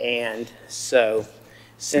 And so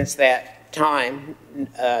since that time,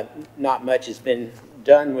 not much has been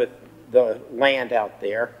done with the land out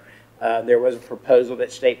there. There was a proposal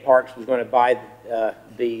that State Parks was going to buy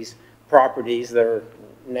these properties that are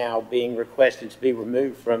now being requested to be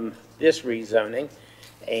removed from this rezoning,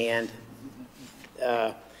 and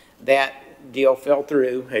that deal fell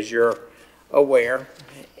through, as you're aware,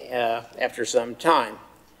 after some time.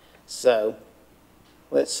 So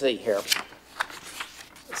let's see here.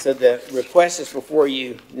 So the request is before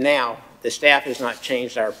you now. The staff has not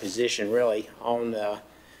changed our position really on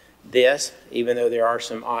this, even though there are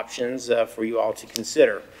some options for you all to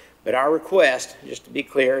consider. But our request, just to be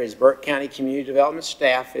clear, is Burke County Community Development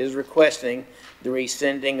staff is requesting the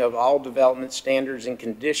rescinding of all development standards and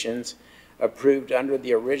conditions approved under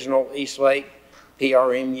the original Eastlake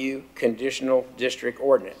PRMU Conditional District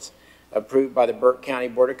Ordinance, approved by the Burke County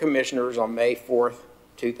Board of Commissioners on May 4th,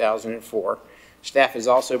 2004. Staff is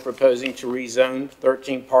also proposing to rezone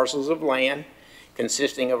 13 parcels of land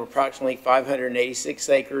consisting of approximately 586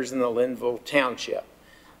 acres in the Linville Township.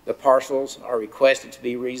 The parcels are requested to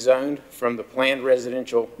be rezoned from the planned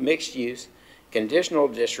residential mixed-use conditional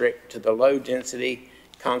district to the low-density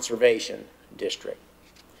conservation district.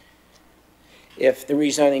 If the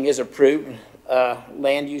rezoning is approved,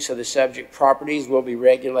 land use of the subject properties will be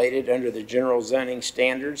regulated under the general zoning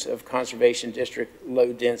standards of Conservation District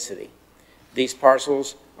Low Density. These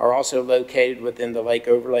parcels are also located within the Lake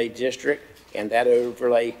Overlay District, and that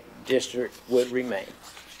overlay district would remain.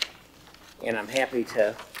 And I'm happy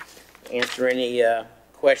to answer any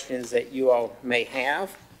questions that you all may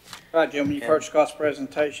have. All right, gentlemen, you've heard Scott's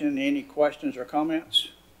presentation. Any questions or comments?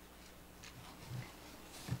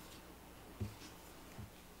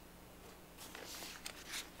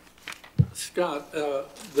 Scott, the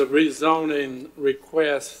rezoning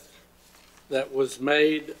request that was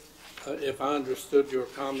made, if I understood your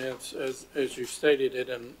comments as you stated it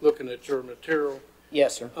and looking at your material.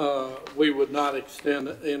 Yes, sir. We would not extend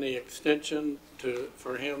any extension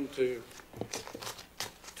for him to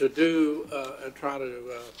do and try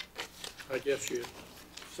to, I guess you'd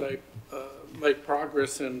say, make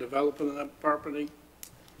progress in developing that property?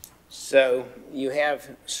 So you have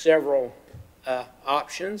several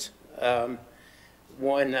options.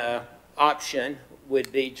 One option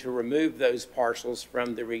would be to remove those parcels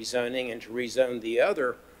from the rezoning and to rezone the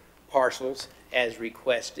other parcels as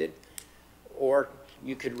requested. Or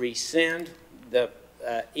you could rescind the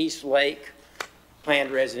East Lake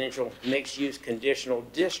planned residential mixed-use conditional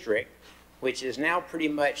district, which is now pretty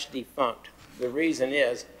much defunct. The reason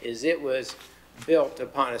is it was built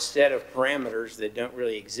upon a set of parameters that don't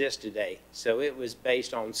really exist today. So it was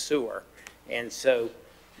based on sewer. And so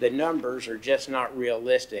the numbers are just not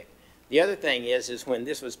realistic. The other thing is when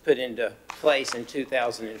this was put into place in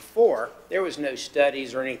 2004, there was no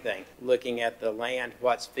studies or anything looking at the land,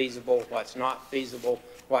 what's feasible, what's not feasible,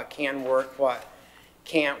 what can work, what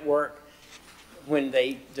can't work. When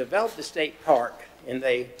they developed the state park and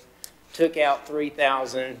they took out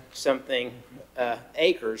 3,000 something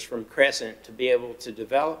acres from Crescent to be able to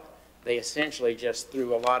develop, they essentially just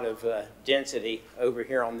threw a lot of density over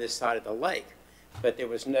here on this side of the lake. But there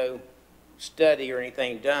was no study or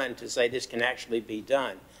anything done to say this can actually be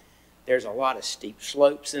done. There's a lot of steep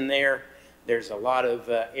slopes in there. There's a lot of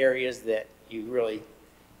areas that you really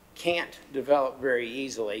can't develop very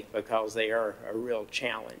easily because they are a real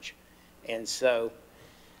challenge. And so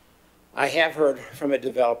I have heard from a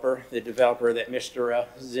developer, the developer that Mr.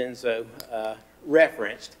 Zinzo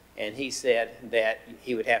referenced, and he said that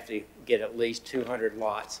he would have to get at least 200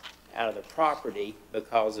 lots out of the property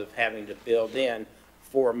because of having to build in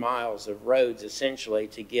 4 miles of roads essentially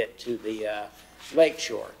to get to the lake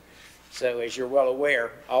shore. So as you're well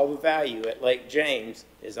aware, all the value at Lake James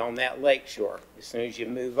is on that lake shore. As soon as you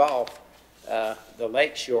move off the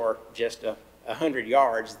lake shore just 100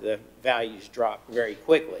 yards, the values drop very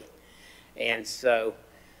quickly. And so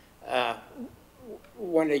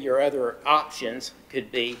one of your other options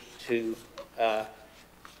could be to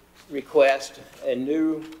request a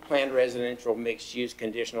new planned residential mixed-use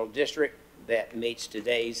conditional district that meets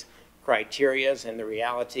today's criterias and the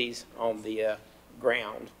realities on the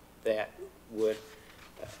ground that would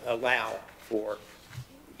allow for,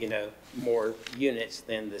 more units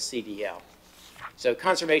than the CDL. So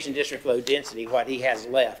Conservation District Low Density, what he has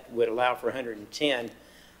left, would allow for 110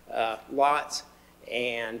 lots,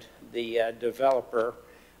 and the developer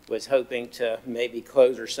was hoping to maybe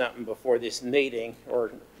close or something before this meeting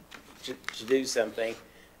or to do something,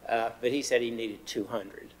 but he said he needed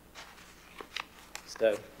 200.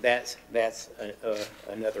 So that's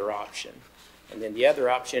another option. And then the other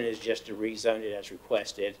option is just to rezone it as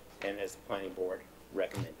requested and as the planning board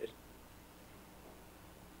recommended.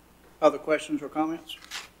 Other questions or comments?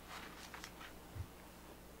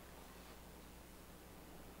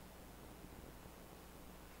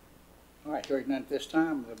 All right, hearing none at this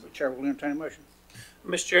time, the chair will entertain a motion.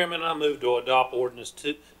 Mr. Chairman, I move to adopt ordinance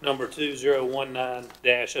number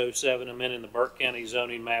 2019-07, amending the Burke County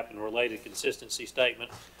zoning map and related consistency statement.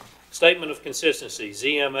 Statement of consistency,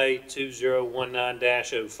 ZMA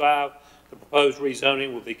 2019-05. The proposed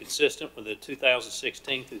rezoning will be consistent with the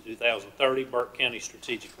 2016 through 2030 Burke County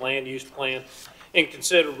Strategic Land Use Plan and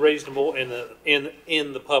considered reasonable in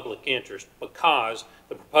the public interest because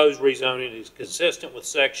the proposed rezoning is consistent with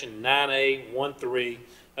Section 9A13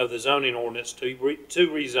 of the zoning ordinance to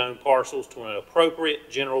rezone parcels to an appropriate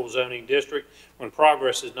general zoning district when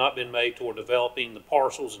progress has not been made toward developing the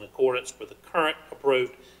parcels in accordance with the current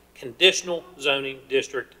approved conditional zoning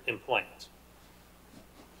district and plans.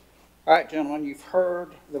 All right, gentlemen, you've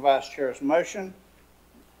heard the vice chair's motion.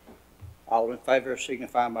 All in favor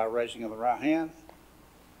signify by raising of the right hand.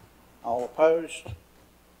 All opposed?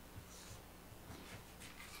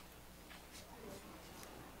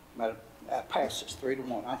 Madam, that passes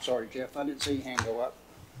 3-1. I'm sorry, Jeff, I didn't see your hand go up.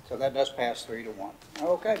 So that does pass 3-1.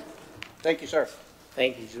 Okay. Thank you, sir.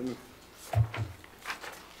 Thank you, Jimmy.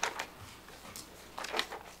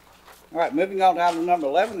 All right, moving on to item number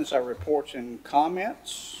 11 is our reports and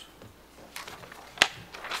comments.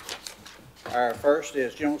 Our first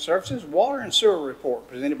is General Services Water and Sewer Report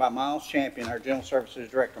presented by Miles Champion, our General Services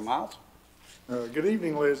Director. Miles. Good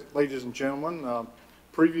evening, ladies and gentlemen.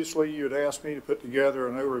 Previously, you had asked me to put together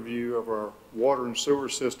an overview of our water and sewer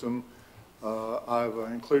system. I've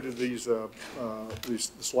included these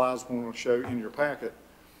slides I want to show in your packet.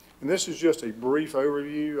 And this is just a brief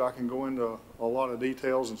overview. I can go into a lot of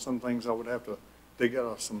details and some things I would have to dig out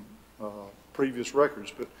of some previous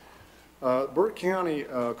records. But Burke County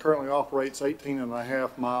currently operates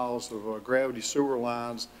 18.5 miles of gravity sewer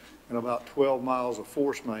lines and about 12 miles of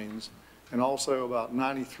force mains, and also about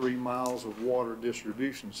 93 miles of water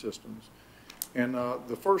distribution systems. And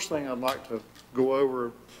the first thing I'd like to go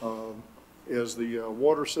over is the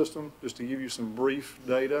water system, just to give you some brief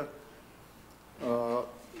data.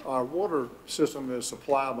 Our water system is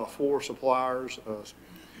supplied by 4 suppliers.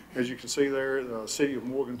 As you can see there, the city of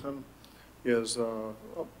Morganton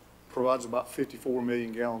provides about 54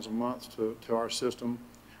 million gallons a month to our system.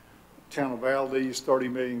 The town of Valdez, 30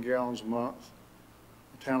 million gallons a month.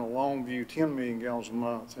 The town of Longview, 10 million gallons a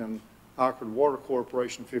month. And Oxford Water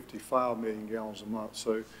Corporation, 55 million gallons a month.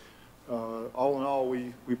 So all in all,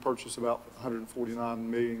 we purchase about 149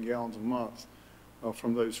 million gallons a month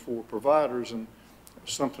from those 4 providers. And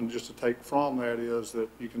something just to take from that is that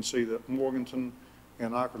you can see that Morganton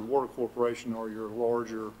and Oxford Water Corporation are your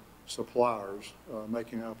larger suppliers,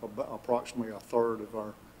 making up approximately 1/3 of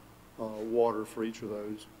our water for each of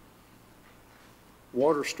those.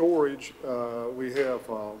 Water storage, we have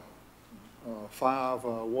 5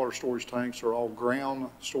 water storage tanks. They're all ground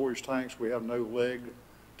storage tanks. We have no leg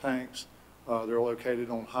tanks. They're located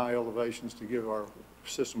on high elevations to give our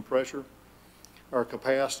system pressure. Our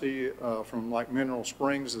capacity from like Mineral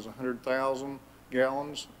Springs is 100,000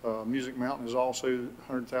 gallons. Music Mountain is also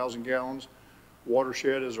 100,000 gallons.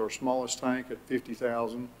 Watershed is our smallest tank at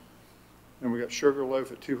 50,000. And we got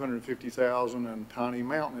Sugarloaf at 250,000 and Tiny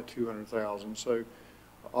Mountain at 200,000. So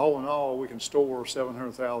all in all, we can store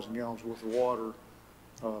 700,000 gallons worth of water,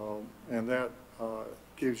 and that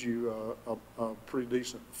gives you a pretty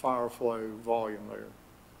decent fire flow volume there.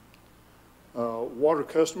 Water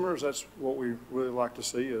customers, that's what we really like to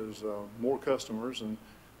see is more customers, and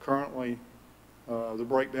currently the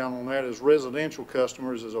breakdown on that is residential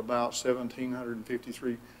customers is about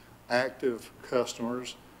 1,753 active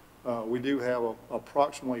customers. We do have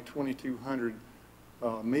approximately 2,200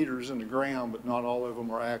 meters in the ground, but not all of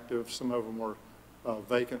them are active. Some of them are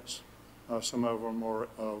vacants. Some of them are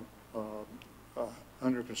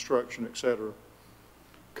under construction, etc.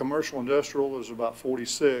 Commercial industrial is about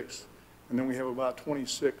 46. And then we have about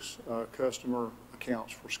 26 customer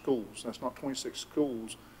accounts for schools. That's not 26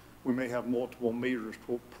 schools. We may have multiple meters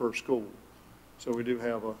per school. So we do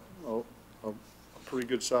have a pretty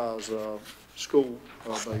good size school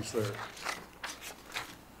base there.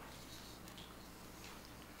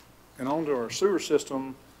 And on to our sewer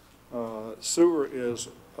system. Sewer is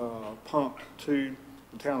pumped to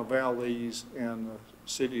the town of Valdez and the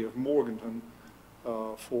city of Morganton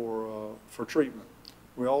for treatment.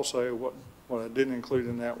 We also, what I didn't include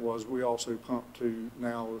in that was we also pump to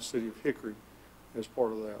now the city of Hickory as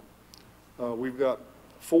part of that. We've got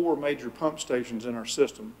 4 major pump stations in our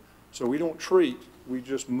system. So we don't treat, we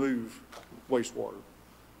just move wastewater.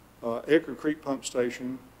 Edgar Creek Pump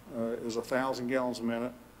Station is 1,000 gallons a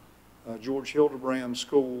minute. George Hildebrand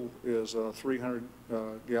School is 300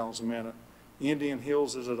 gallons a minute. Indian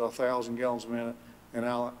Hills is at 1,000 gallons a minute. And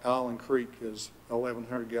Island Creek is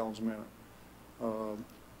 1,100 gallons a minute.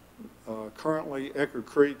 Currently, Ecker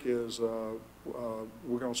Creek is,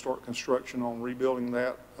 we're going to start construction on rebuilding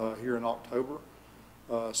that here in October.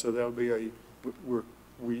 So that'll be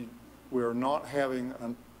we're not having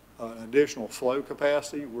an additional flow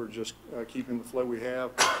capacity. We're just keeping the flow we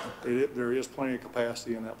have. There is plenty of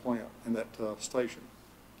capacity in that plant, in that station.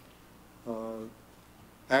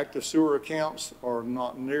 Active sewer accounts are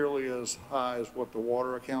not nearly as high as what the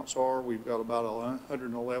water accounts are. We've got about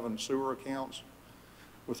 111 sewer accounts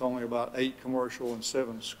with only about 8 commercial and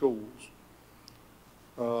 7 schools.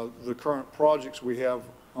 The current projects we have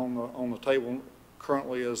on the table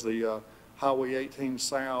currently is the Highway 18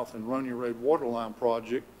 South and Runyon Road Waterline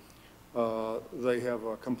project. They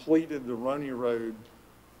have completed the Runyon Road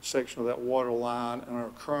section of that water line and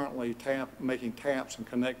are currently making taps and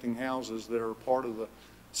connecting houses that are part of the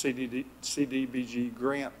CDBG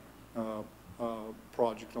grant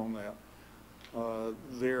project on that.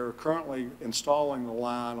 They're currently installing the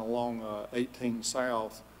line along 18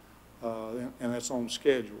 South, and that's on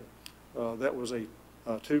schedule. That was a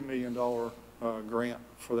 $2 million grant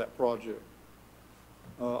for that project.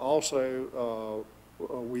 Also,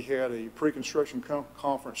 we had a pre-construction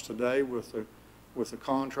conference today with the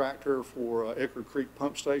contractor for Eckerd Creek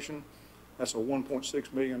Pump Station. That's a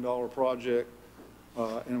 $1.6 million project,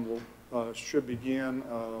 and will should begin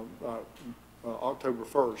October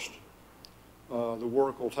 1st. The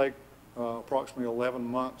work will take approximately 11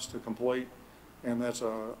 months to complete, and that's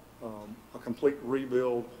a complete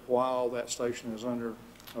rebuild while that station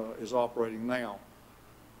is operating now.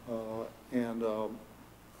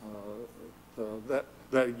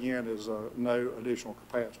 That again is no additional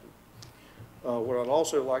capacity. What I'd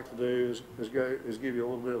also like to do is give you a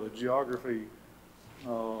little bit of a geography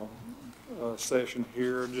session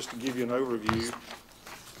here, just to give you an overview.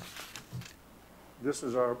 This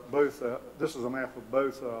is this is a map of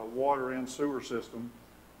both water and sewer system.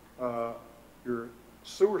 Your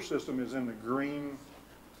sewer system is in the green,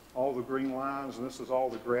 all the green lines, and this is all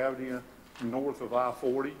the gravity north of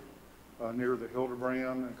I-40, near the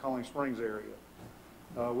Hildebrand and Colony Springs area.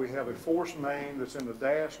 We have a force main that's in the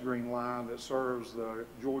dashed green line that serves the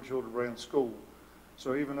George Hildebrand School.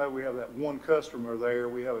 So even though we have that one customer there,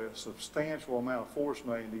 we have a substantial amount of force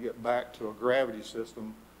main to get back to a gravity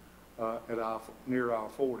system near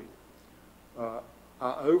I-40.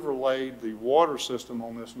 I overlaid the water system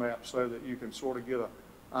on this map so that you can sort of get an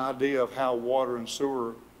idea of how water and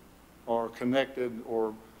sewer are connected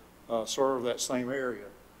or serve that same area.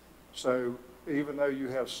 So even though you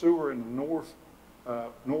have sewer in the north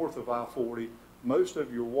of I-40, most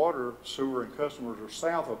of your water, sewer, and customers are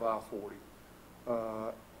south of I-40.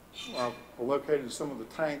 I've located some of the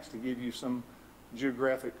tanks to give you some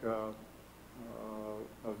geographic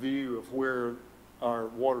a view of where our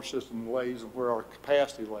water system lays and where our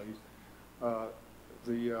capacity lays.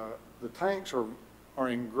 The tanks are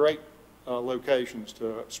in great locations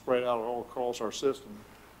to spread out all across our system.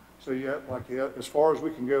 So as far as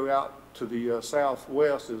we can go out to the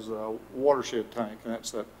southwest is a watershed tank, and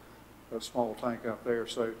that's that small tank out there.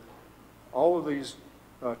 So all of these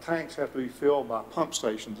tanks have to be filled by pump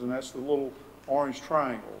stations, and that's the little orange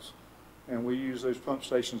triangles. And we use those pump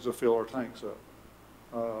stations to fill our tanks up.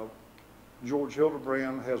 George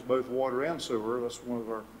Hildebrand has both water and sewer. That's one of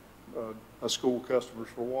our school customers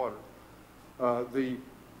for water. The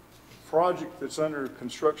project that's under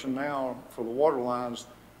construction now for the water lines,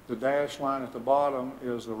 the dashed line at the bottom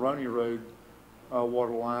is the Roney Road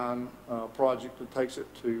water line project that takes it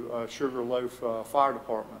to Sugarloaf Fire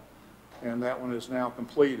Department, and that one is now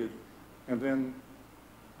completed. And then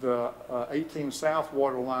the 18 South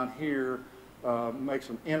water line here makes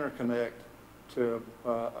an interconnect to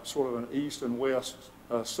sort of an east and west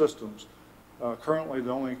systems. Currently,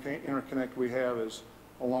 the only interconnect we have is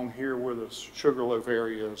along here where the Sugarloaf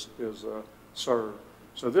area is served.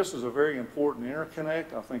 So this is a very important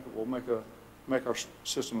interconnect. I think it will make our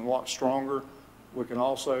system a lot stronger. We can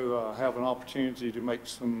also have an opportunity to make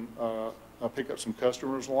some pick up some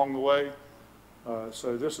customers along the way.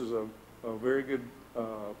 So this is a very good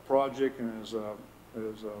project and is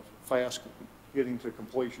fast getting to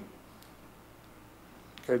completion.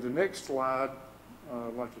 Okay, the next slide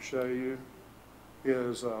I'd like to show you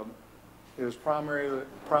is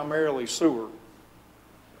primarily sewer.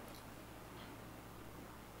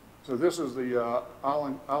 So this is the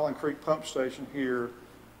Island Creek Pump Station here,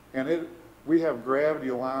 and we have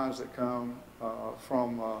gravity lines that come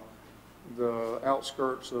from the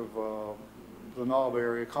outskirts of the Knob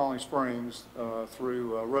area, Colony Springs,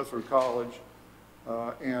 through Rutherford College,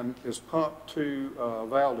 and is pumped to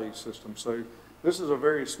Valdez system. So this is a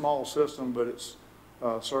very small system, but it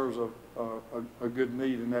serves a good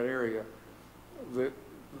need in that area.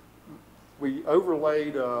 We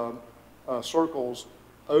overlaid circles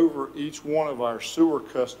over each one of our sewer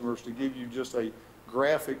customers to give you just a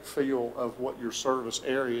graphic feel of what your service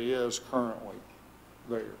area is currently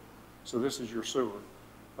there. So this is your sewer.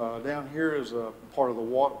 Down here is a part of the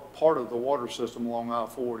water system along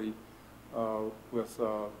I-40 with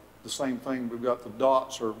the same thing. We've got the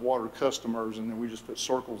dots are water customers, and then we just put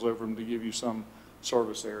circles over them to give you some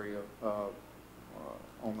service area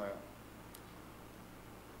on that.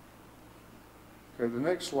 Okay, the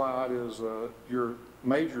next slide is your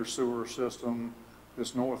major sewer system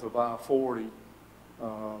that's north of I-40.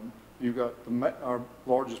 You've got our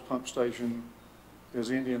largest pump station is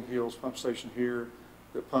Indian Hills Pump Station here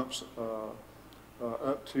that pumps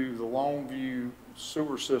up to the Longview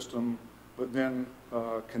sewer system, but then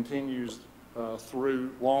continues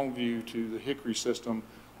through Longview to the Hickory system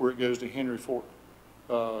where it goes to Henry Fort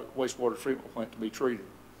wastewater treatment plant to be treated.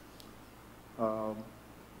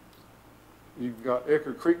 You've got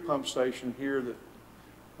Eckerd Creek Pump Station here that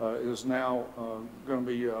is now going to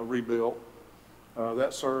be rebuilt.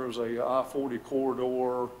 That serves a I-40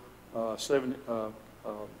 corridor,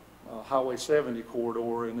 Highway 70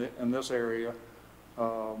 corridor in this area.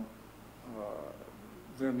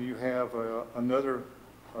 Then you have another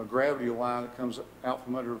gravity line that comes out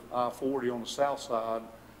from under I-40 on the south side,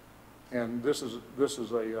 and this is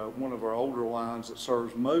one of our older lines that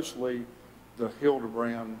serves mostly the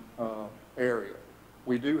Hildebrand area.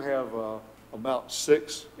 We do have about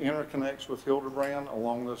 6 interconnects with Hildebrand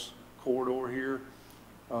along this corridor here.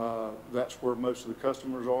 That's where most of the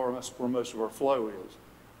customers are, and that's where most of our flow is.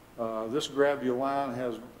 This gravity line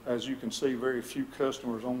has, as you can see, very few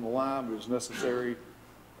customers on the line, but it's necessary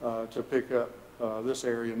to pick up this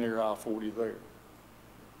area near I-40 there.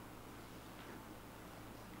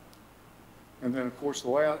 And then, of course, the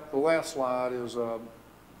last slide is the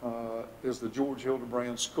George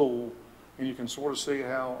Hildebrand School, and you can sort of see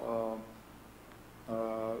how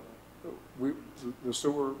the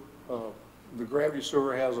gravity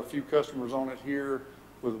sewer has a few customers on it here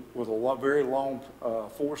with a very long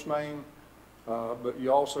force main, but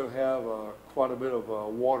you also have quite a bit of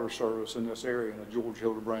water service in this area, in the George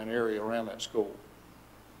Hildebrand area around that school.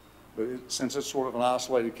 But since it's sort of an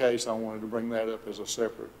isolated case, I wanted to bring that up as a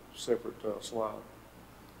separate slide.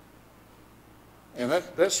 And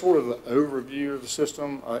that's sort of the overview of the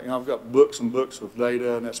system. And I've got books and books of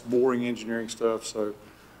data, and that's boring engineering stuff. So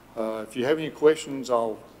if you have any questions,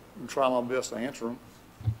 I'll try my best to answer them.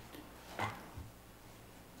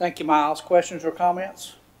 Thank you, Miles. Questions or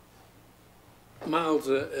comments? Miles,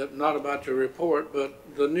 not about your report, but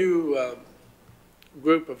the new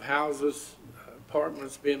group of houses,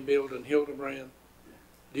 apartments being built in Hildebrand,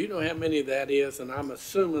 do you know how many that is? And I'm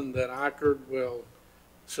assuming that Eckerd will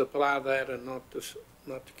supply that and not the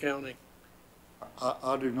county.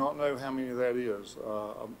 I do not know how many that is.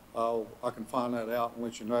 I can find that out and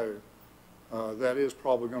let you know. That is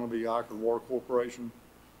probably going to be Eckerd Water Corporation.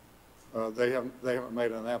 They haven't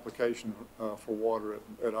made an application for water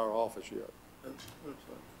at our office yet.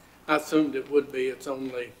 I assumed it would be. It's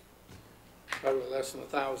only probably less than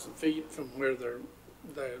 1,000 feet from where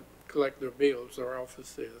they collect their bills, their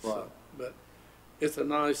office is. Right. So, but it's a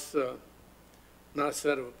nice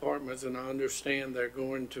set of apartments, and I understand they're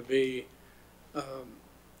going to be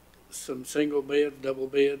some single beds, double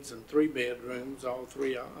beds, and 3 bedrooms, all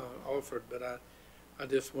 3 offered. But I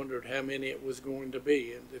just wondered how many it was going to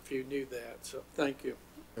be, and if you knew that. So thank you.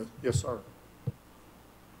 Yes, sir.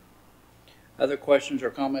 Other questions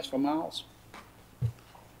or comments from Miles?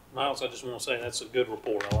 Miles, I just want to say that's a good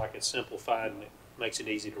report. I like it simplified and it makes it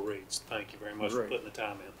easy to read. So thank you very much for putting the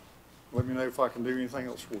time in. Let me know if I can do anything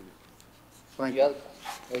else for you. Thank you.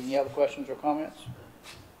 Any other questions or comments?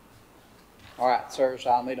 All right, sir,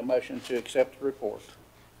 so I'll need a motion to accept the report.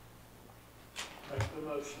 Make the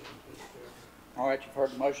motion, Mr. Chairman. All right, you've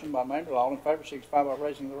heard the motion by Maynard. All in favor, signify by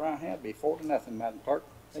raising the right hand. Be 4-0, Madam Clerk.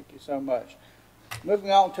 Thank you so much.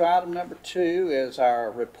 Moving on to item number 2 is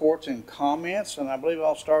our reports and comments, and I believe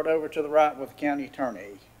I'll start over to the right with the county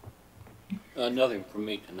attorney. Nothing from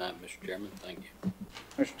me tonight, Mr. Chairman. Thank you.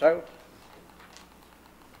 Mr. Taylor?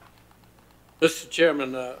 Mr.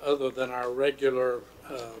 Chairman, other than our regular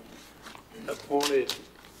appointed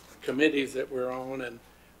committees that we're on, and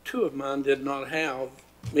 2 of mine did not have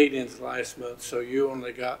meetings last month, so you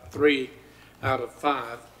only got 3 out of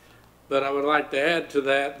 5. But I would like to add to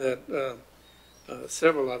that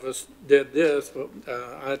several of us did this, but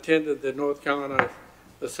I attended the North Carolina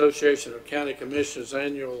Association of County Commissioners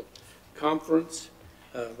annual conference.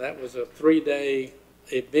 That was a 3-day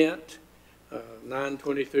event,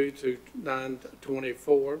 9/23 through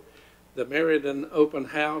 9/24. The Meriden Open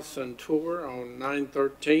House and Tour on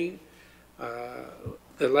 9/13.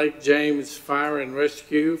 The Lake James Fire and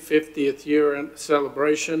Rescue 50th year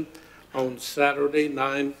celebration on Saturday,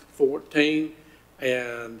 9/14.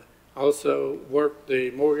 And also worked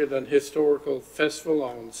the Morganton Historical Festival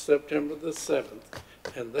on September the 7th.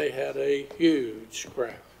 And they had a huge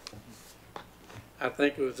crowd. I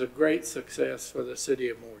think it was a great success for the city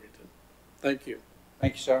of Morganton. Thank you.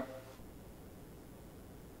 Thank you, sir.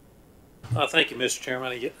 Thank you, Mr.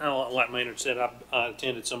 Chairman. Like Maynard said, I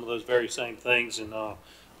attended some of those very same things and I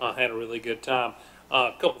had a really good time.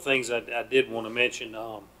 A couple things I did want to mention.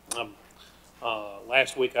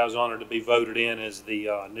 Last week I was honored to be voted in as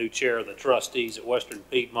the new chair of the trustees at Western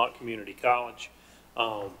Piedmont Community College.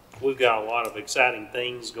 We've got a lot of exciting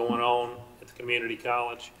things going on at the community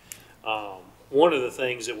college. One of the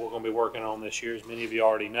things that we're going to be working on this year, as many of you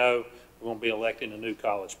already know, We're going to be electing a new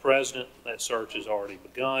college president. That search has already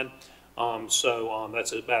begun. That's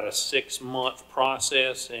about a 6-month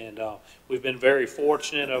process, and we've been very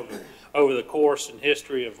fortunate over the course and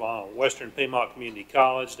history of Western Piedmont Community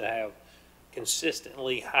College to have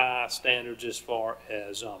consistently high standards as far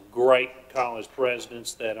as great college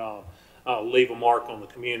presidents that leave a mark on the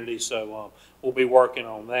community. So we'll be working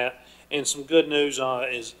on that. And some good news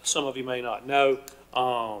is, some of you may not know,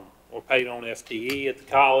 we're paid on FTE at the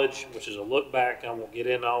college, which is a look back. I won't get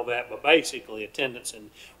into all that, but basically attendance. And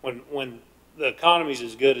when the economy's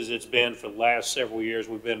as good as it's been for the last several years,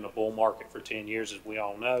 we've been in a bull market for 10 years, as we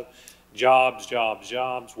all know. Jobs, jobs,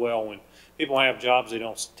 jobs. Well, when people have jobs, they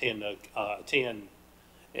don't tend to attend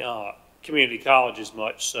community colleges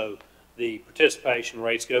much, so the participation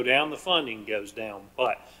rates go down, the funding goes down.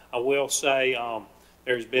 But I will say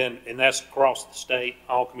there's been, and that's across the state,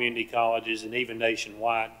 all community colleges, and even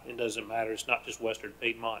nationwide. It doesn't matter. It's not just Western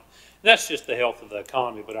Piedmont. And that's just the health of the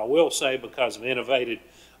economy. But I will say, because of innovative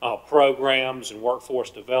programs and workforce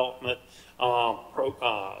development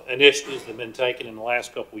initiatives that have been taken in the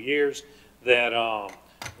last couple of years, that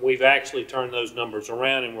we've actually turned those numbers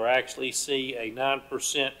around, and we're actually see a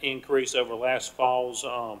 9% increase over last fall's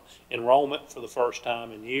enrollment for the first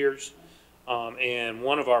time in years. And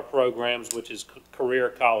one of our programs, which is Career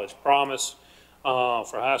College Promise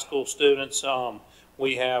for high school students,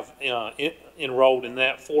 we have enrolled in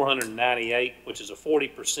that 498, which is a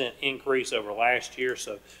 40% increase over last year.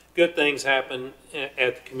 So good things happen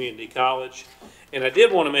at the community college. And I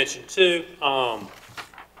did want to mention too,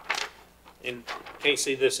 and can't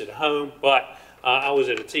see this at home, but I was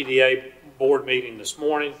at a TDA board meeting this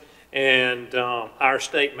morning, and Our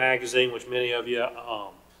State magazine, which many of you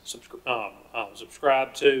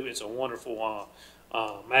subscribe to, it's a wonderful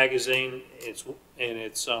magazine. It's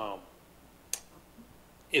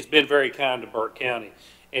been very kind to Burke County,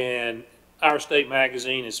 and Our State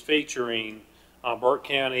magazine is featuring Burke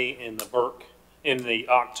County in the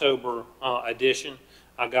October edition.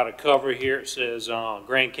 I got a cover here. It says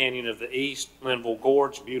Grand Canyon of the East, Linville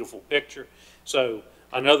Gorge, beautiful picture. So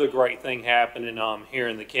another great thing happening here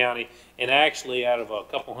in the county. And actually, out of a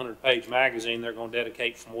couple 100-page magazine, they're going to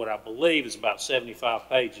dedicate, from what I believe is about 75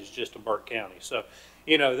 pages, just to Burke County. So,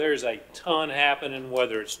 you know, there's a ton happening,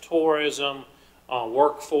 whether it's tourism,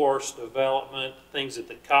 workforce development, things at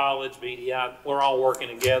the college, BDI. We're all working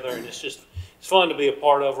together, and it's fun to be a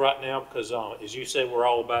part of right now, because as you said, we're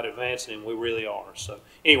all about advancing, and we really are. So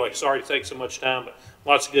anyway, sorry to take so much time, but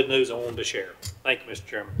lots of good news I wanted to share. Thank you, Mr.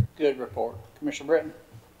 Chairman. Good report. Commissioner Britton.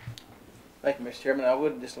 Thank you, Mr. Chairman. I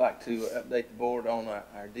would just like to update the board on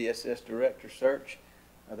our DSS director search.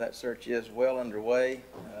 That search is well underway.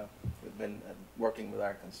 We've been working with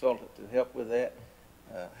our consultant to help with that.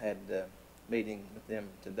 Had a meeting with them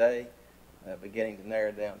today, beginning to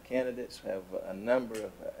narrow down candidates. We have a number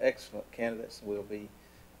of excellent candidates. We'll be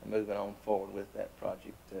moving on forward with that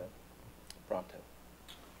project pronto.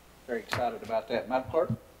 Very excited about that. Madam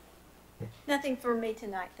Clerk? Nothing for me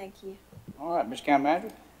tonight, thank you. All right, Mr. County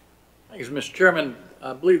Manager? Thank you, Mr. Chairman.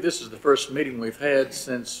 I believe this is the first meeting we've had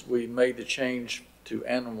since we made the change to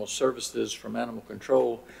animal services from animal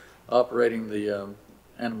control, operating the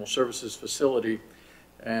animal services facility.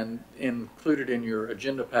 And included in your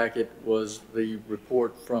agenda packet was the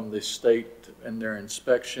report from the state and their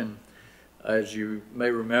inspection. As you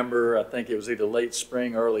may remember, I think it was either late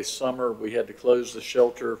spring, early summer, we had to close the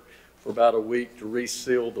shelter for about a week to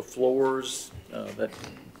reseal the floors. That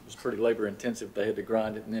was pretty labor intensive. They had to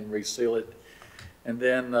grind it and then reseal it. And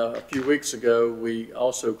then a few weeks ago, we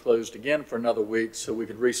also closed again for another week so we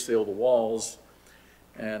could reseal the walls.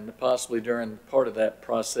 And possibly during part of that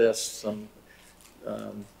process, some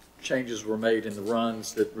changes were made in the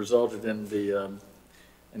runs that resulted in the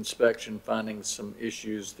inspection finding some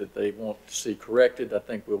issues that they want to see corrected. I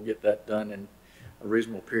think we'll get that done in a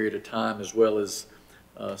reasonable period of time, as well as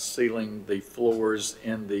sealing the floors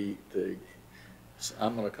in the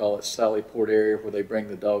I'm going to call it Sally Port area, where they bring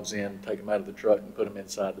the dogs in, take them out of the truck and put them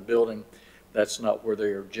inside the building. That's not where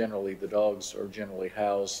they are generally, the dogs are generally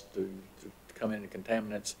housed to come into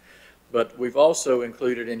contaminants. But we've also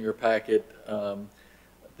included in your packet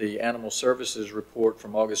the Animal Services report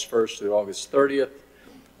from August 1st through August 30th.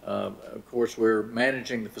 Of course, we're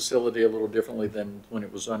managing the facility a little differently than when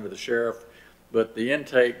it was under the sheriff, but the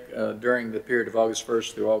intake during the period of August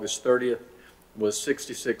 1st through August 30th was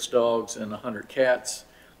 66 dogs and 100 cats.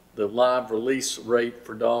 The live release rate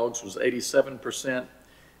for dogs was 87%,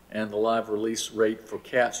 and the live release rate for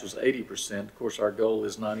cats was 80%. Of course, our goal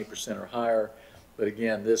is 90% or higher. But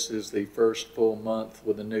again, this is the first full month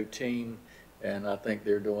with a new team, and I think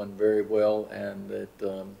they're doing very well, and that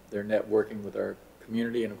they're networking with our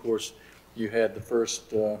community. And of course, you had the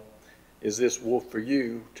first Is This Wolf for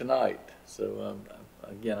You tonight. So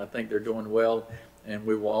again, I think they're doing well, and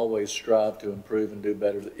we will always strive to improve and do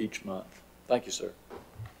better each month. Thank you, sir.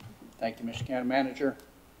 Thank you, Mr. County Manager.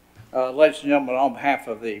 Ladies and gentlemen, on behalf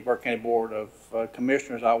of the Burke County Board of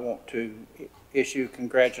Commissioners, I want to issue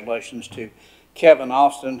congratulations to Kevin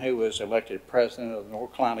Austin, who was elected president of the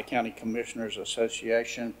North Carolina County Commissioners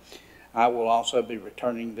Association. I will also be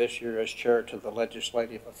returning this year as chair to the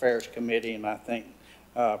Legislative Affairs Committee, and I thank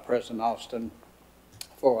President Austin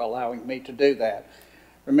for allowing me to do that.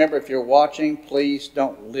 Remember, if you're watching, please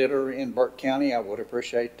don't litter in Burke County. I would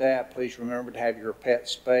appreciate that. Please remember to have your pet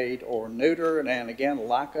spayed or neutered. And again,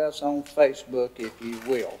 like us on Facebook if you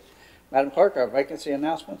will. Madam Clerk, our vacancy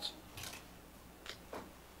announcements.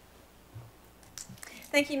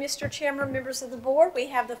 Thank you, Mr. Chairman, members of the board. We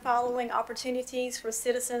have the following opportunities for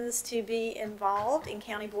citizens to be involved in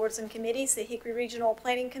county boards and committees: the Hickory Regional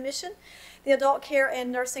Planning Commission, the Adult Care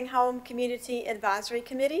and Nursing Home Community Advisory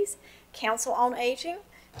Committees, Council on Aging,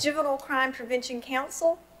 Juvenile Crime Prevention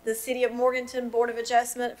Council, the City of Morganton Board of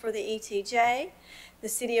Adjustment for the ETJ, the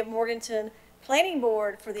City of Morganton Planning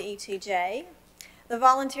Board for the ETJ, the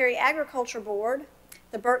Voluntary Agriculture Board,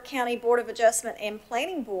 the Burke County Board of Adjustment and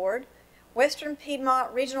Planning Board, Western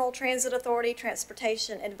Piedmont Regional Transit Authority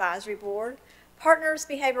Transportation Advisory Board, Partners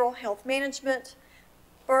Behavioral Health Management,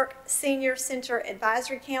 Burke Senior Center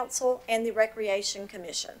Advisory Council, and the Recreation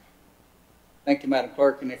Commission. Thank you, Madam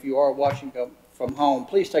Clerk. And if you are watching from home,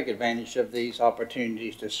 please take advantage of these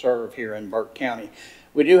opportunities to serve here in Burke County.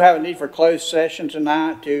 We do have a need for closed session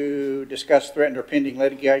tonight to discuss threatened or pending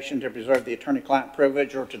litigation, to preserve the attorney-client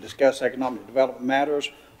privilege, or to discuss economic development matters,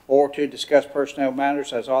 or to discuss personnel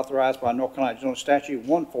matters as authorized by North Carolina General Statute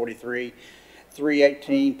 143,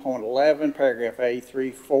 318.11, paragraph A,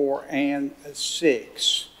 3, 4, and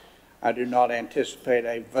 6. I do not anticipate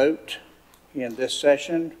a vote in this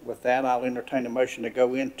session. With that, I'll entertain a motion to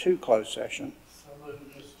go into closed session.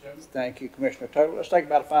 Thank you, Commissioner Total. Let's take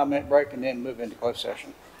about a 5-minute break and then move into closed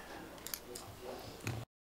session.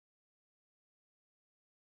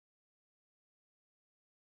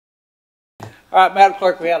 All right, Madam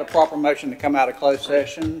Clerk, we had a proper motion to come out of closed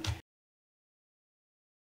session.